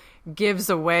who gives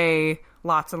away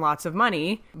lots and lots of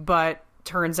money, but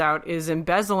turns out is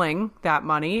embezzling that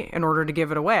money in order to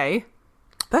give it away.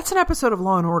 That's an episode of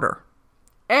Law and Order.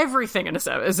 Everything in is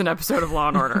an episode of Law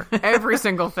and Order. Every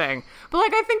single thing. But,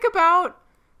 like, I think about,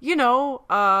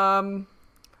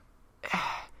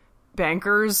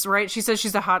 bankers, right? She says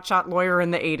she's a hotshot lawyer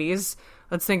in the 80s.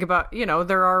 Let's think about,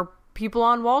 there are people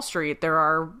on Wall Street. There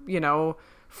are,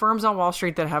 firms on Wall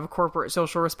Street that have corporate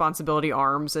social responsibility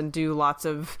arms and do lots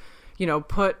of,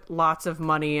 put lots of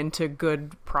money into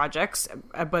good projects.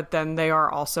 But then they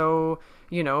are also,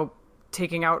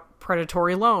 taking out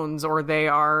predatory loans, or they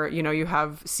are, you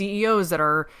have CEOs that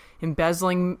are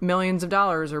embezzling millions of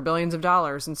dollars or billions of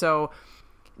dollars. And so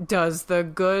does the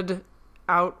good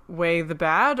outweigh the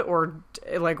bad, or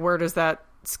like, where does that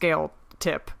scale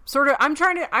tip? Sort of,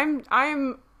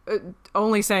 I'm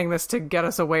only saying this to get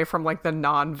us away from, like, the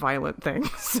non-violent things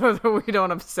so that we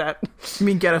don't upset. You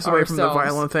mean get us away ourselves. from the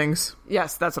violent things?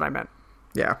 Yes, that's what I meant.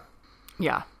 Yeah.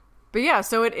 Yeah. But yeah,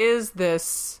 so it is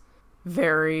this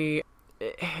very,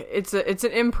 it's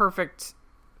an imperfect,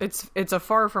 it's a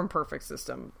far from perfect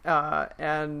system.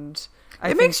 And I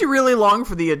think makes you really long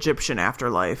for the Egyptian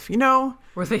afterlife,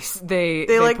 where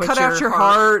they like cut out your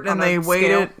heart and they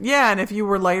waited. Scale. Yeah, and if you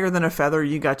were lighter than a feather,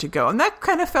 you got to go. And that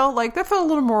kind of felt a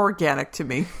little more organic to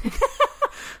me.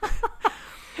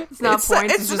 It's not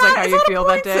points, it's just like how you feel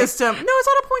that day. System. No, it's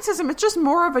not a point system. It's just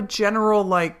more of a general,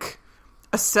 like,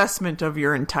 assessment of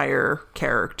your entire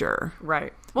character.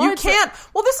 Right. Well, this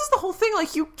is the whole thing.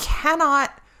 Like, you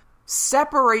cannot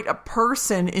separate a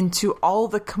person into all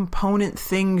the component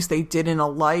things they did in a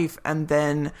life and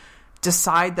then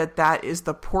decide that is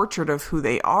the portrait of who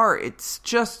they are. It's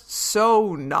just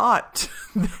so not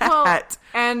that. Well,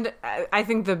 and I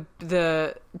think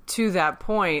the to that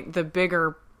point, the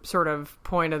bigger sort of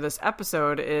point of this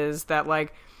episode is that,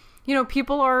 like,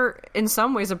 people are in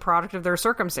some ways a product of their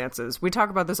circumstances. We talk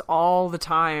about this all the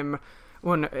time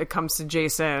when it comes to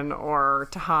Jason or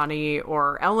Tahani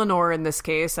or Eleanor in this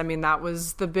case. I mean, that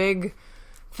was the big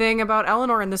thing about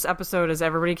Eleanor in this episode, is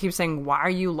everybody keeps saying, why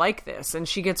are you like this? And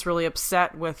she gets really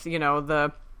upset with,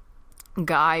 the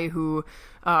guy who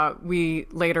we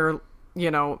later,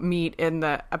 meet in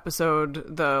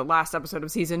the last episode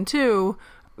of season 2,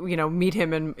 meet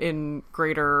him in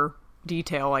greater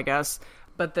detail, I guess.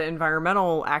 But the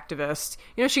environmental activist,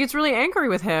 she gets really angry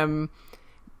with him.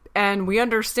 And we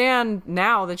understand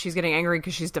now that she's getting angry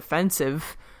because she's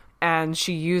defensive, and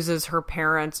she uses her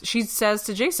parents. She says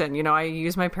to Jason, I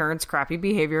use my parents' crappy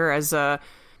behavior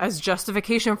as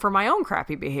justification for my own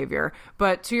crappy behavior.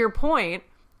 But to your point,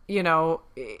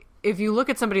 if you look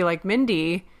at somebody like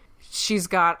Mindy, she's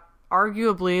got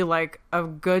arguably, like, a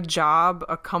good job,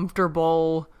 a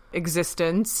comfortable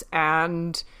existence,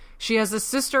 and she has a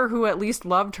sister who at least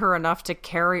loved her enough to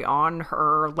carry on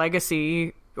her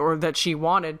legacy, or that she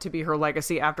wanted to be her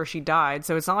legacy after she died.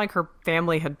 So it's not like her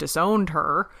family had disowned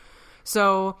her.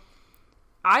 So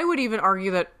I would even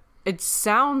argue that it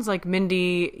sounds like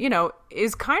Mindy,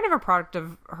 is kind of a product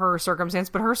of her circumstance,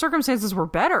 but her circumstances were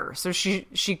better. So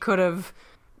she could have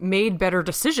made better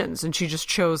decisions, and she just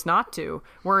chose not to.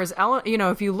 Whereas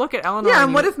if you look at Eleanor, yeah,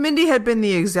 and what if Mindy had been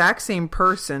the exact same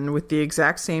person with the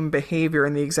exact same behavior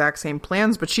and the exact same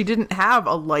plans, but she didn't have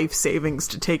a life savings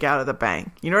to take out of the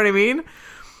bank? You know what I mean?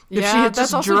 If yeah,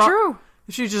 that's also true.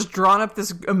 If she just drawn up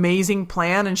this amazing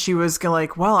plan and she was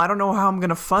like, well, I don't know how I'm going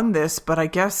to fund this, but I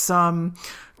guess I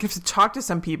have to talk to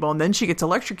some people, and then she gets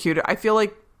electrocuted. I feel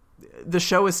like the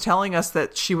show is telling us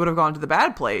that she would have gone to the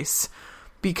bad place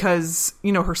because,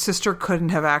 her sister couldn't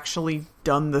have actually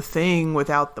done the thing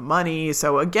without the money.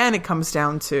 So again, it comes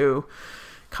down to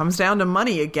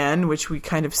money again, which we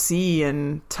kind of see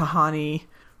in Tahani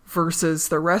versus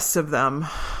the rest of them.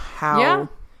 Yeah.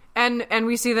 And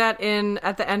we see that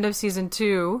at the end of season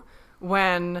 2,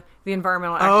 when the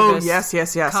environmental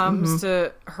activist comes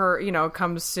to her,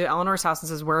 comes to Eleanor's house and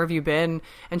says, where have you been?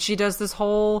 And she does this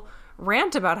whole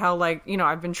rant about how, like,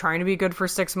 I've been trying to be good for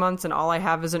 6 months and all I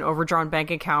have is an overdrawn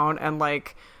bank account and,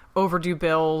 like, overdue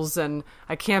bills, and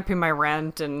I can't pay my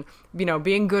rent, and,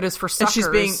 being good is for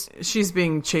suckers. And she's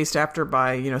being chased after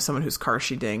by, someone whose car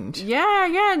she dinged.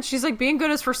 Yeah. And she's like, being good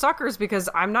is for suckers because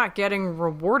I'm not getting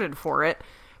rewarded for it.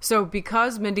 So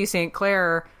because Mindy St.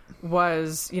 Clair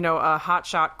was, a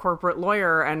hotshot corporate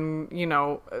lawyer and,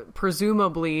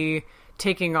 presumably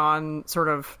taking on sort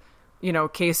of,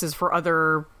 cases for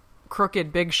other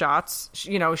crooked big shots.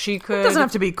 She could... It doesn't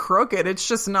have to be crooked. It's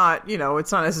just not,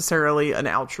 it's not necessarily an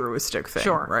altruistic thing.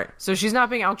 Sure. Right. So she's not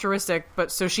being altruistic,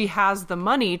 but so she has the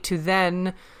money to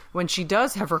then, when she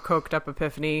does have her coked up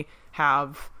epiphany,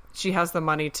 she has the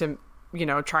money to,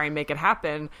 try and make it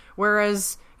happen.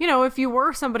 Whereas, if you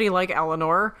were somebody like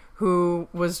Eleanor, who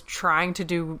was trying to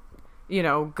do,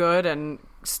 good and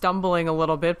stumbling a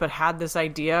little bit, but had this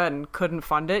idea and couldn't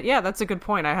fund it. Yeah, that's a good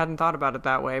point. I hadn't thought about it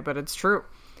that way, but it's true.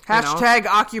 Hashtag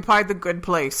occupy the good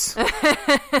place.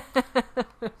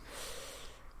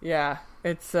 Yeah,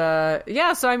 it's, so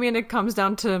I mean, it comes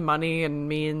down to money and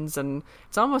means, and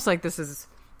it's almost like this is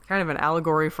kind of an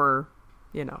allegory for,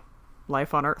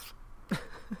 life on Earth.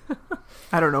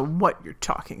 I don't know what you're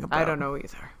talking about. I don't know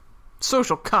either.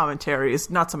 Social commentary is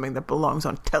not something that belongs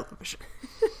on television.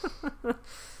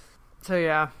 So,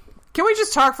 yeah. Can we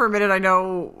just talk for a minute? I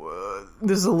know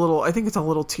this is I think it's a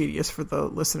little tedious for the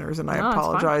listeners, and I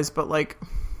apologize, but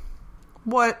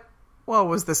what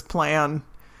was this plan?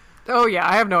 Oh, yeah,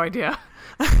 I have no idea.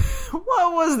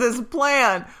 What was this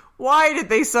plan? Why did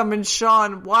they summon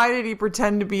Sean? Why did he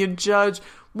pretend to be a judge?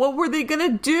 What were they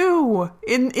going to do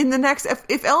in the next...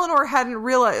 If Eleanor hadn't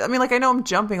realized... I mean, I know I'm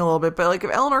jumping a little bit, but,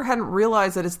 if Eleanor hadn't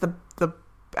realized that it's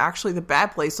actually the bad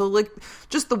place. So,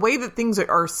 just the way that things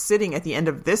are sitting at the end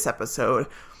of this episode,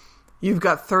 you've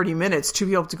got 30 minutes to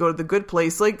be able to go to the good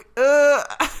place. How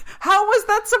was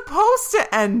that supposed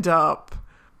to end up?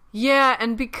 Yeah,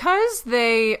 and because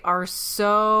they are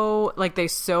so... they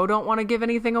so don't want to give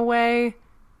anything away...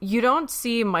 You don't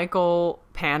see Michael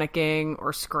panicking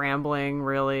or scrambling,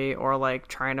 really, or,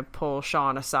 trying to pull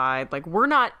Sean aside. We're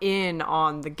not in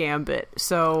on the gambit.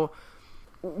 So,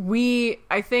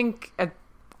 I think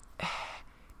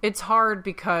it's hard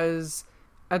because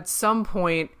at some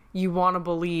point you want to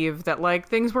believe that,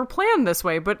 things were planned this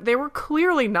way, but they were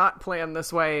clearly not planned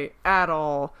this way at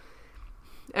all.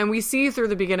 And we see through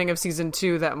the beginning of season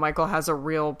 2 that Michael has a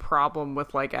real problem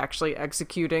with, actually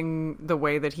executing the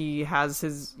way that he has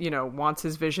his, wants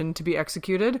his vision to be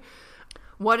executed.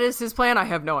 What is his plan? I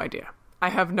have no idea. I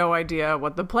have no idea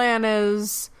what the plan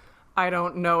is. I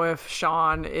don't know if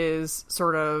Sean is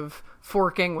sort of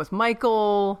forking with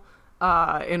Michael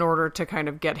in order to kind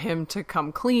of get him to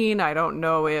come clean. I don't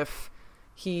know if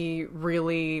he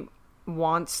really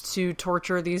wants to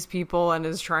torture these people and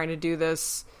is trying to do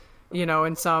this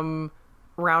in some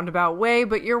roundabout way,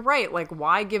 but you're right.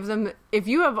 Why give them, if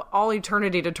you have all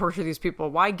eternity to torture these people,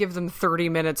 why give them 30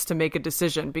 minutes to make a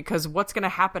decision? Because what's going to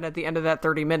happen at the end of that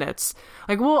 30 minutes?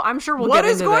 I'm sure we'll get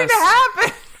into this. What is going to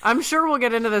happen? I'm sure we'll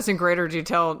get into this in greater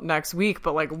detail next week,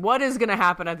 but what is going to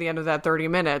happen at the end of that 30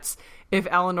 minutes if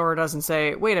Eleanor doesn't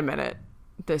say, wait a minute,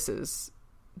 this is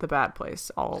the bad place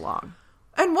all along?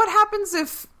 And what happens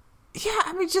if... Yeah,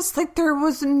 I mean, just there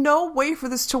was no way for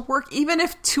this to work. Even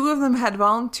if 2 of them had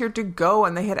volunteered to go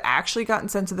and they had actually gotten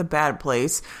sent to the bad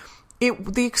place,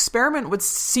 the experiment would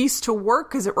cease to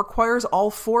work because it requires all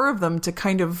 4 of them to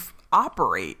kind of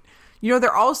operate.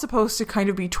 They're all supposed to kind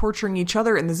of be torturing each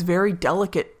other in this very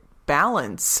delicate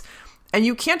balance. And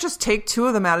you can't just take 2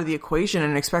 of them out of the equation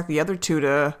and expect the other 2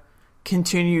 to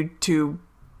continue to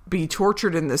be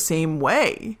tortured in the same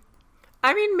way.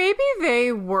 I mean, maybe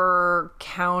they were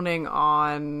counting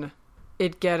on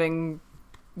it getting,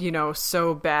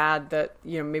 so bad that,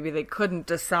 maybe they couldn't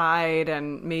decide,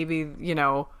 and maybe,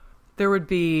 there would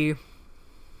be,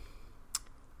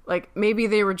 maybe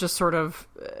they were just sort of,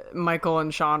 Michael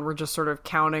and Sean were just sort of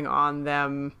counting on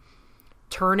them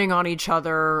turning on each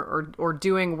other or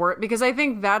doing work, because I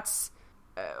think that's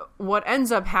what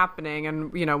ends up happening,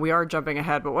 and, we are jumping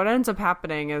ahead, but what ends up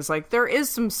happening is, there is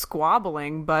some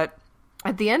squabbling, but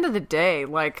at the end of the day,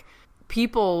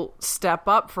 people step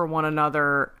up for one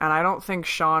another, and I don't think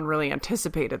Sean really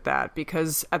anticipated that,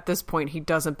 because at this point he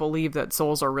doesn't believe that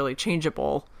souls are really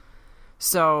changeable.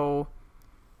 So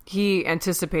he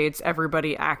anticipates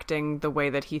everybody acting the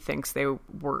way that he thinks they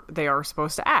are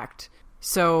supposed to act.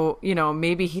 So,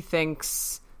 maybe he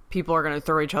thinks people are going to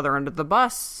throw each other under the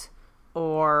bus,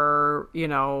 or,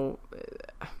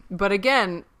 but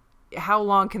again, how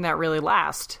long can that really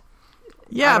last?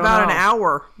 Yeah, about an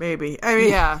hour, maybe. I mean,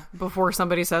 yeah, before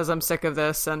somebody says, I'm sick of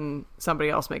this, and somebody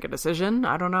else make a decision.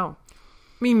 I don't know. I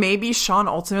mean, maybe Sean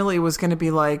ultimately was going to be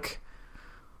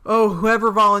oh,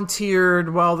 whoever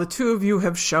volunteered, well, the 2 of you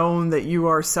have shown that you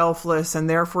are selfless, and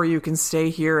therefore you can stay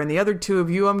here, and the other 2 of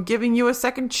you, I'm giving you a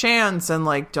second chance, and,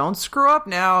 don't screw up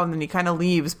now, and then he kind of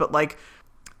leaves, but,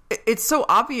 it's so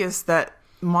obvious that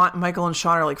Michael and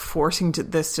Sean are forcing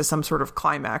this to some sort of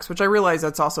climax, which I realize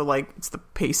that's also it's the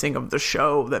pacing of the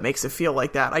show that makes it feel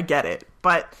like that. I get it.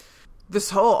 But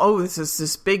this is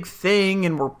this big thing,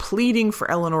 and we're pleading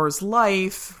for Eleanor's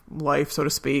life, so to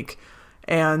speak.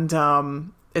 And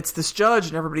it's this judge,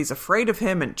 and everybody's afraid of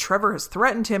him, and Trevor has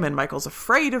threatened him, and Michael's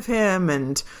afraid of him,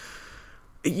 and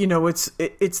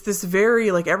it's this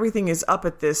very, like, everything is up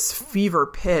at this fever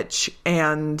pitch,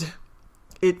 and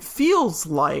it feels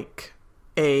like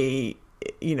a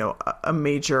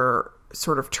major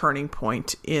sort of turning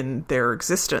point in their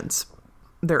existence,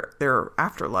 their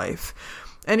afterlife.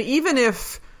 And even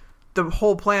if the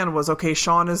whole plan was, okay,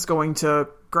 Sean is going to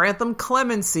grant them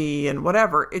clemency and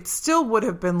whatever, it still would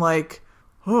have been like,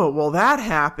 oh, well, that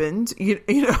happened,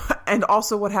 and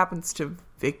also what happens to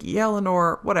Vicky,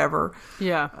 Eleanor, whatever.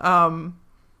 Yeah.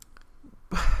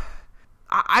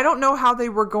 I don't know how they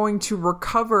were going to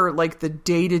recover, like, the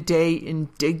day-to-day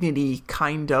indignity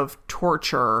kind of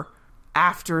torture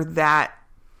after that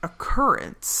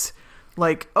occurrence.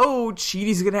 Like, oh,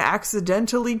 Cheaty's going to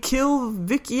accidentally kill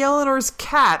Vicky Eleanor's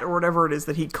cat, or whatever it is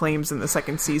that he claims in the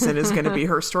second season is going to be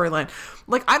her storyline.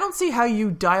 Like, I don't see how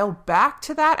you dial back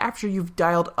to that after you've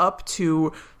dialed up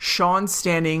to Sean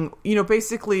standing,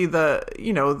 basically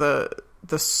the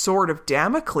sword of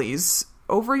Damocles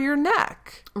over your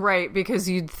neck. Right, because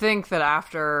you'd think that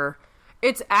after...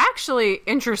 It's actually,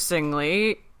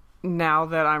 interestingly, now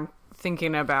that I'm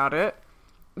thinking about it,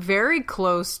 very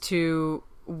close to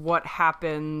what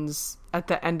happens at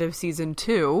the end of season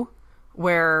 2,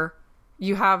 where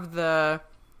you have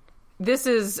this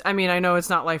is, I mean, I know it's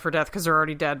not life or death because they're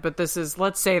already dead, but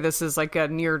let's say this is like a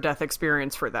near-death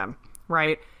experience for them,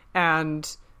 right? And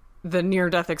the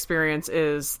near-death experience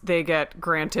is they get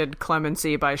granted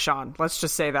clemency by Sean. Let's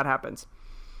just say that happens.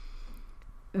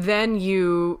 Then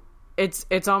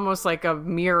it's almost like a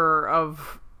mirror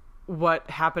of what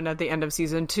happened at the end of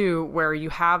season 2, where you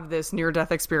have this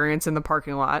near-death experience in the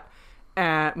parking lot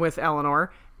with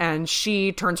Eleanor, and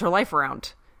she turns her life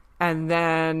around. And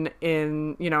then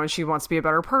and she wants to be a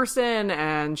better person,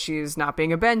 and she's not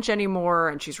being a bench anymore,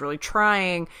 and she's really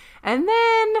trying. And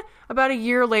then about a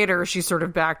year later, she's sort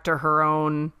of back to her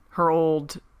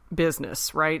old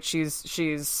business, right?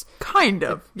 She's kind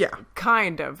of, yeah.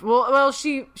 Kind of. Well,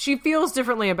 she feels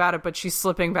differently about it, but she's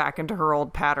slipping back into her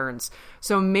old patterns.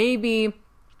 So maybe,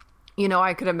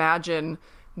 I could imagine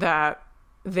that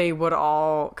they would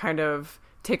all kind of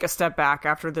take a step back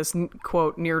after this,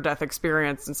 quote, near-death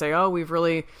experience and say, oh, we've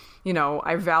really,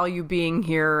 I value being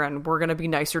here, and we're going to be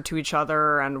nicer to each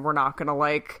other, and we're not going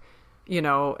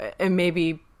to and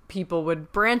maybe people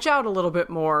would branch out a little bit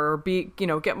more, or be,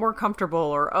 get more comfortable,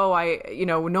 or,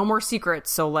 no more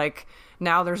secrets. So, like,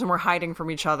 now there's no more hiding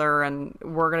from each other, and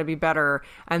we're going to be better.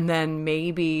 And then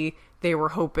maybe they were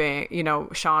hoping,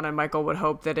 Sean and Michael would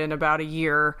hope that in about a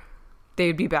year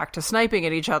they'd be back to sniping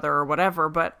at each other or whatever.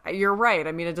 But you're right.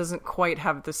 I mean, it doesn't quite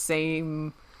have the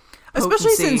same potency.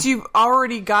 Especially since you've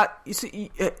already got,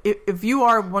 if you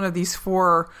are one of these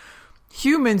 4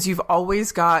 humans, you've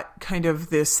always got kind of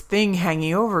this thing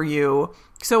hanging over you.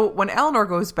 So when Eleanor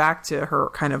goes back to her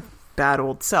kind of bad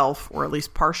old self, or at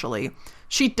least partially,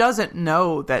 she doesn't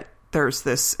know that there's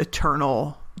this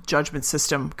eternal judgment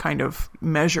system kind of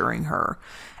measuring her,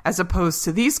 as opposed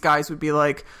to these guys would be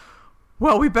like,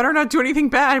 well, we better not do anything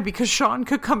bad because Sean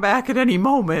could come back at any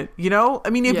moment, I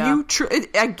mean, if you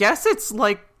I guess it's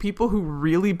like people who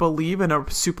really believe in a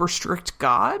super strict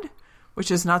God, which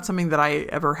is not something that I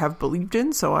ever have believed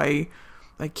in, so I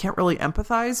can't really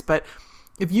empathize. But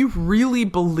if you really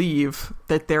believe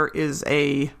that there is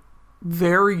a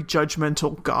very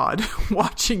judgmental God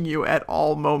watching you at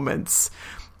all moments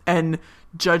and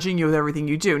judging you with everything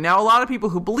you do. Now, a lot of people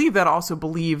who believe that also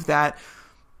believe that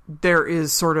there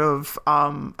is sort of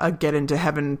a get into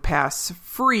heaven pass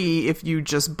free if you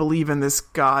just believe in this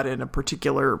God in a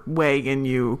particular way and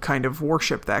you kind of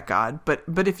worship that God.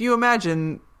 But if you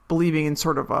imagine believing in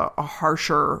sort of a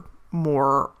harsher,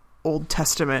 more Old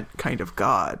Testament kind of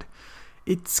God,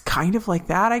 it's kind of like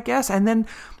that, I guess. And then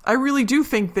I really do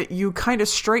think that you kind of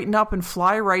straighten up and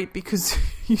fly right because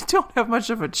you don't have much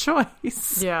of a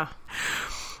choice. Yeah.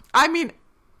 I mean,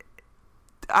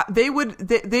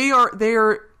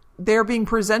 they're being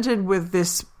presented with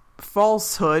this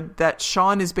falsehood that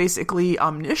Sean is basically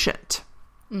omniscient.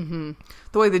 Mm-hmm.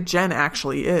 The way that Jen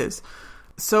actually is.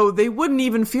 So they wouldn't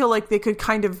even feel like they could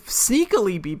kind of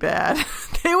sneakily be bad.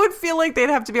 They would feel like they'd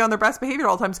have to be on their best behavior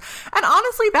all times. And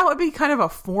honestly, that would be kind of a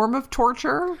form of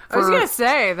torture. I was going to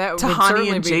say that would Tahani certainly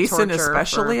and be Jason torture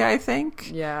especially, I think.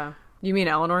 Yeah. You mean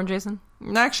Eleanor and Jason?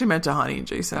 I actually meant Tahani and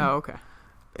Jason. Oh, okay.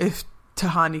 If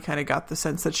Tahani kind of got the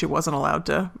sense that she wasn't allowed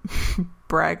to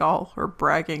brag all her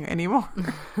bragging anymore.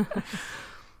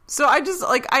 So I just,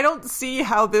 I don't see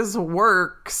how this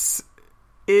works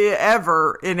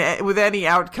ever with any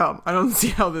outcome. I don't see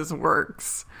how this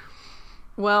works.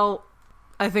 Well,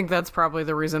 I think that's probably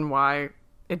the reason why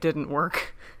it didn't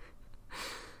work.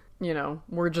 You know,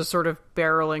 we're just sort of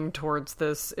barreling towards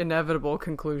this inevitable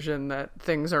conclusion that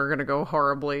things are going to go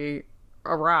horribly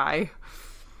awry.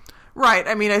 Right.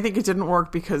 I mean, I think it didn't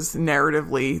work because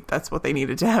narratively that's what they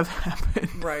needed to have happen.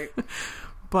 Right.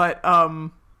 But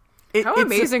how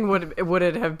amazing would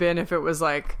it have been if it was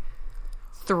like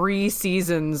 3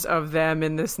 seasons of them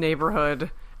in this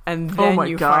neighborhood and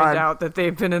then find out that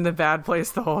they've been in the bad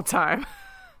place the whole time.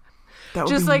 That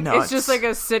would just be like nuts. It's just like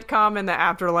a sitcom in the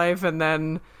afterlife, and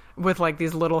then with like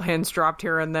these little hints dropped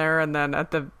here and there, and then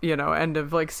at the end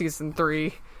of like season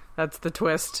 3, that's the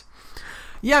twist.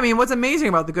 Yeah, I mean, what's amazing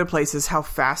about The Good Place is how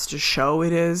fast a show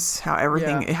it is, how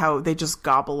how they just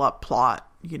gobble up plot,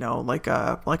 like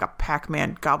a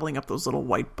Pac-Man gobbling up those little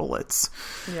white bullets.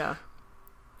 Yeah.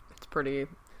 It's pretty...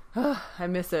 I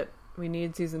miss it. We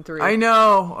need season 3. I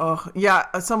know.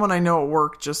 Yeah, someone I know at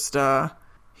work just,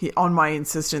 he on my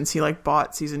insistence, he like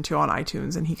bought season 2 on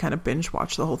iTunes, and he kind of binge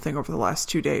watched the whole thing over the last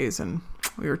 2 days, and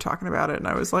we were talking about it, and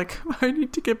I was like, I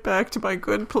need to get back to my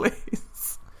Good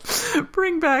Place.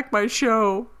 Bring back my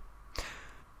show.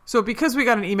 So because we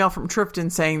got an email from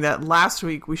Trifton saying that last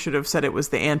week we should have said it was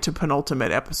the antepenultimate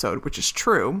episode, which is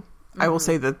true, I will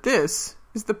say that this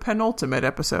is the penultimate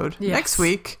episode. Yes. Next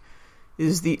week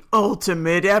is the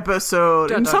ultimate episode.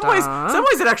 In some ways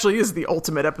it actually is the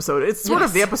ultimate episode. It's sort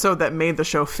of the episode that made the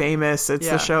show famous. It's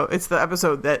the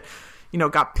episode that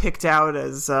got picked out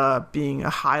as being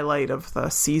a highlight of the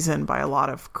season by a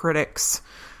lot of critics.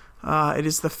 It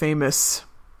is the famous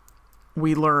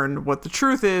We Learn What the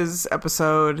Truth Is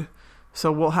episode,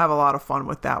 so we'll have a lot of fun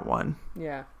with that one.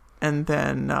 Yeah. And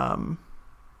then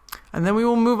we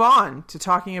will move on to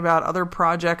talking about other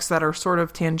projects that are sort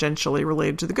of tangentially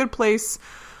related to The Good Place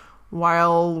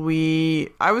while we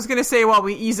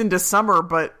ease into summer,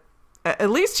 but at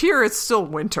least here it's still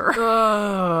winter.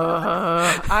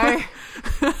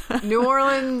 New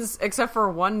Orleans, except for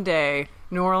one day,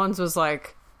 New Orleans was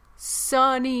like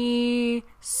sunny,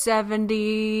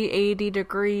 70, 80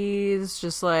 degrees,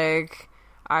 just like,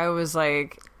 I was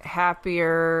like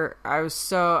happier. I was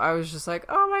just like,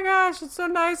 oh my gosh, it's so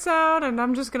nice out, and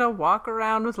I'm just gonna walk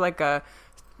around with like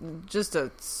just a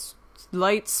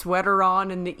light sweater on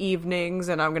in the evenings,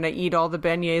 and I'm gonna eat all the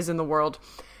beignets in the world.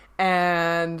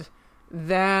 And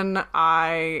then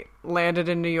I landed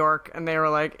in New York, and they were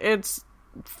like, it's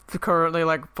currently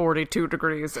like 42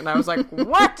 degrees, and I was like,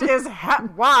 what is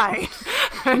why?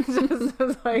 I just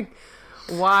was like,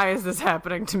 why is this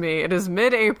happening to me? It is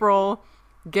mid-April.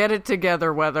 Get it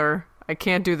together, weather. I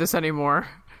can't do this anymore.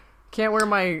 Can't wear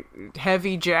my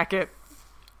heavy jacket.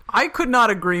 I could not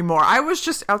agree more. I was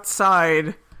just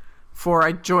outside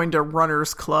I joined a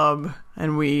runner's club,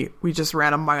 and we just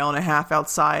ran 1.5 miles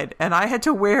outside, and I had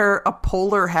to wear a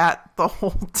polar hat the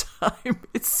whole time.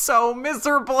 It's so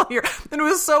miserable here. And it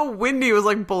was so windy. It was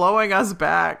like blowing us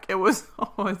back. It was,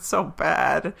 it's so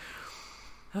bad.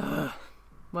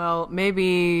 Well,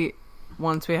 maybe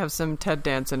once we have some Ted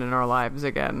Danson in our lives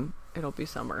again, it'll be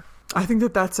summer. I think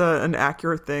that's an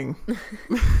accurate thing.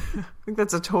 I think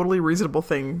that's a totally reasonable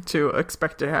thing to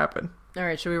expect to happen. All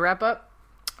right, should we wrap up?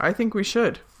 I think we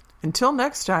should. Until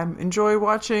next time, enjoy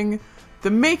watching the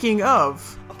making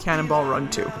of Cannonball Run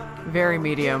 2. Very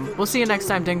medium. We'll see you next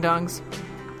time, ding dongs.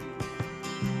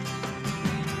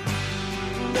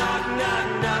 Knock,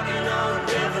 knock, knocking on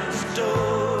heaven's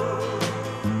door.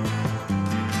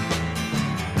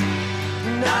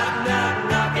 Knock, knock,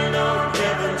 knocking on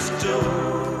heaven's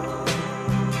door.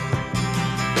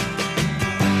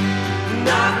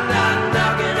 Knock, knock,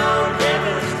 knocking on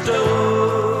heaven's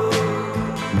door.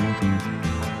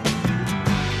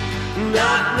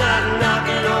 Knock, knock,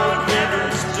 knocking on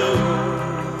heaven's door.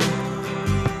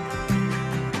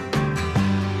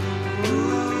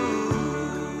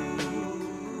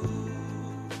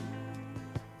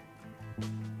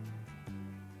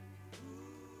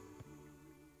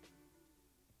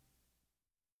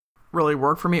 Really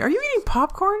work for me. Are you eating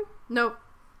popcorn? Nope.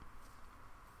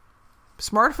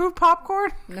 Smart food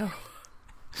popcorn? No.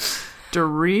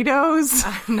 Doritos?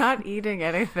 I'm not eating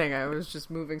anything. I was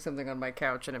just moving something on my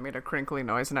couch, and it made a crinkly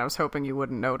noise, and I was hoping you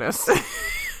wouldn't notice.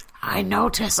 I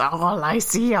notice all I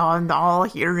see on the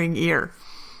all-hearing ear.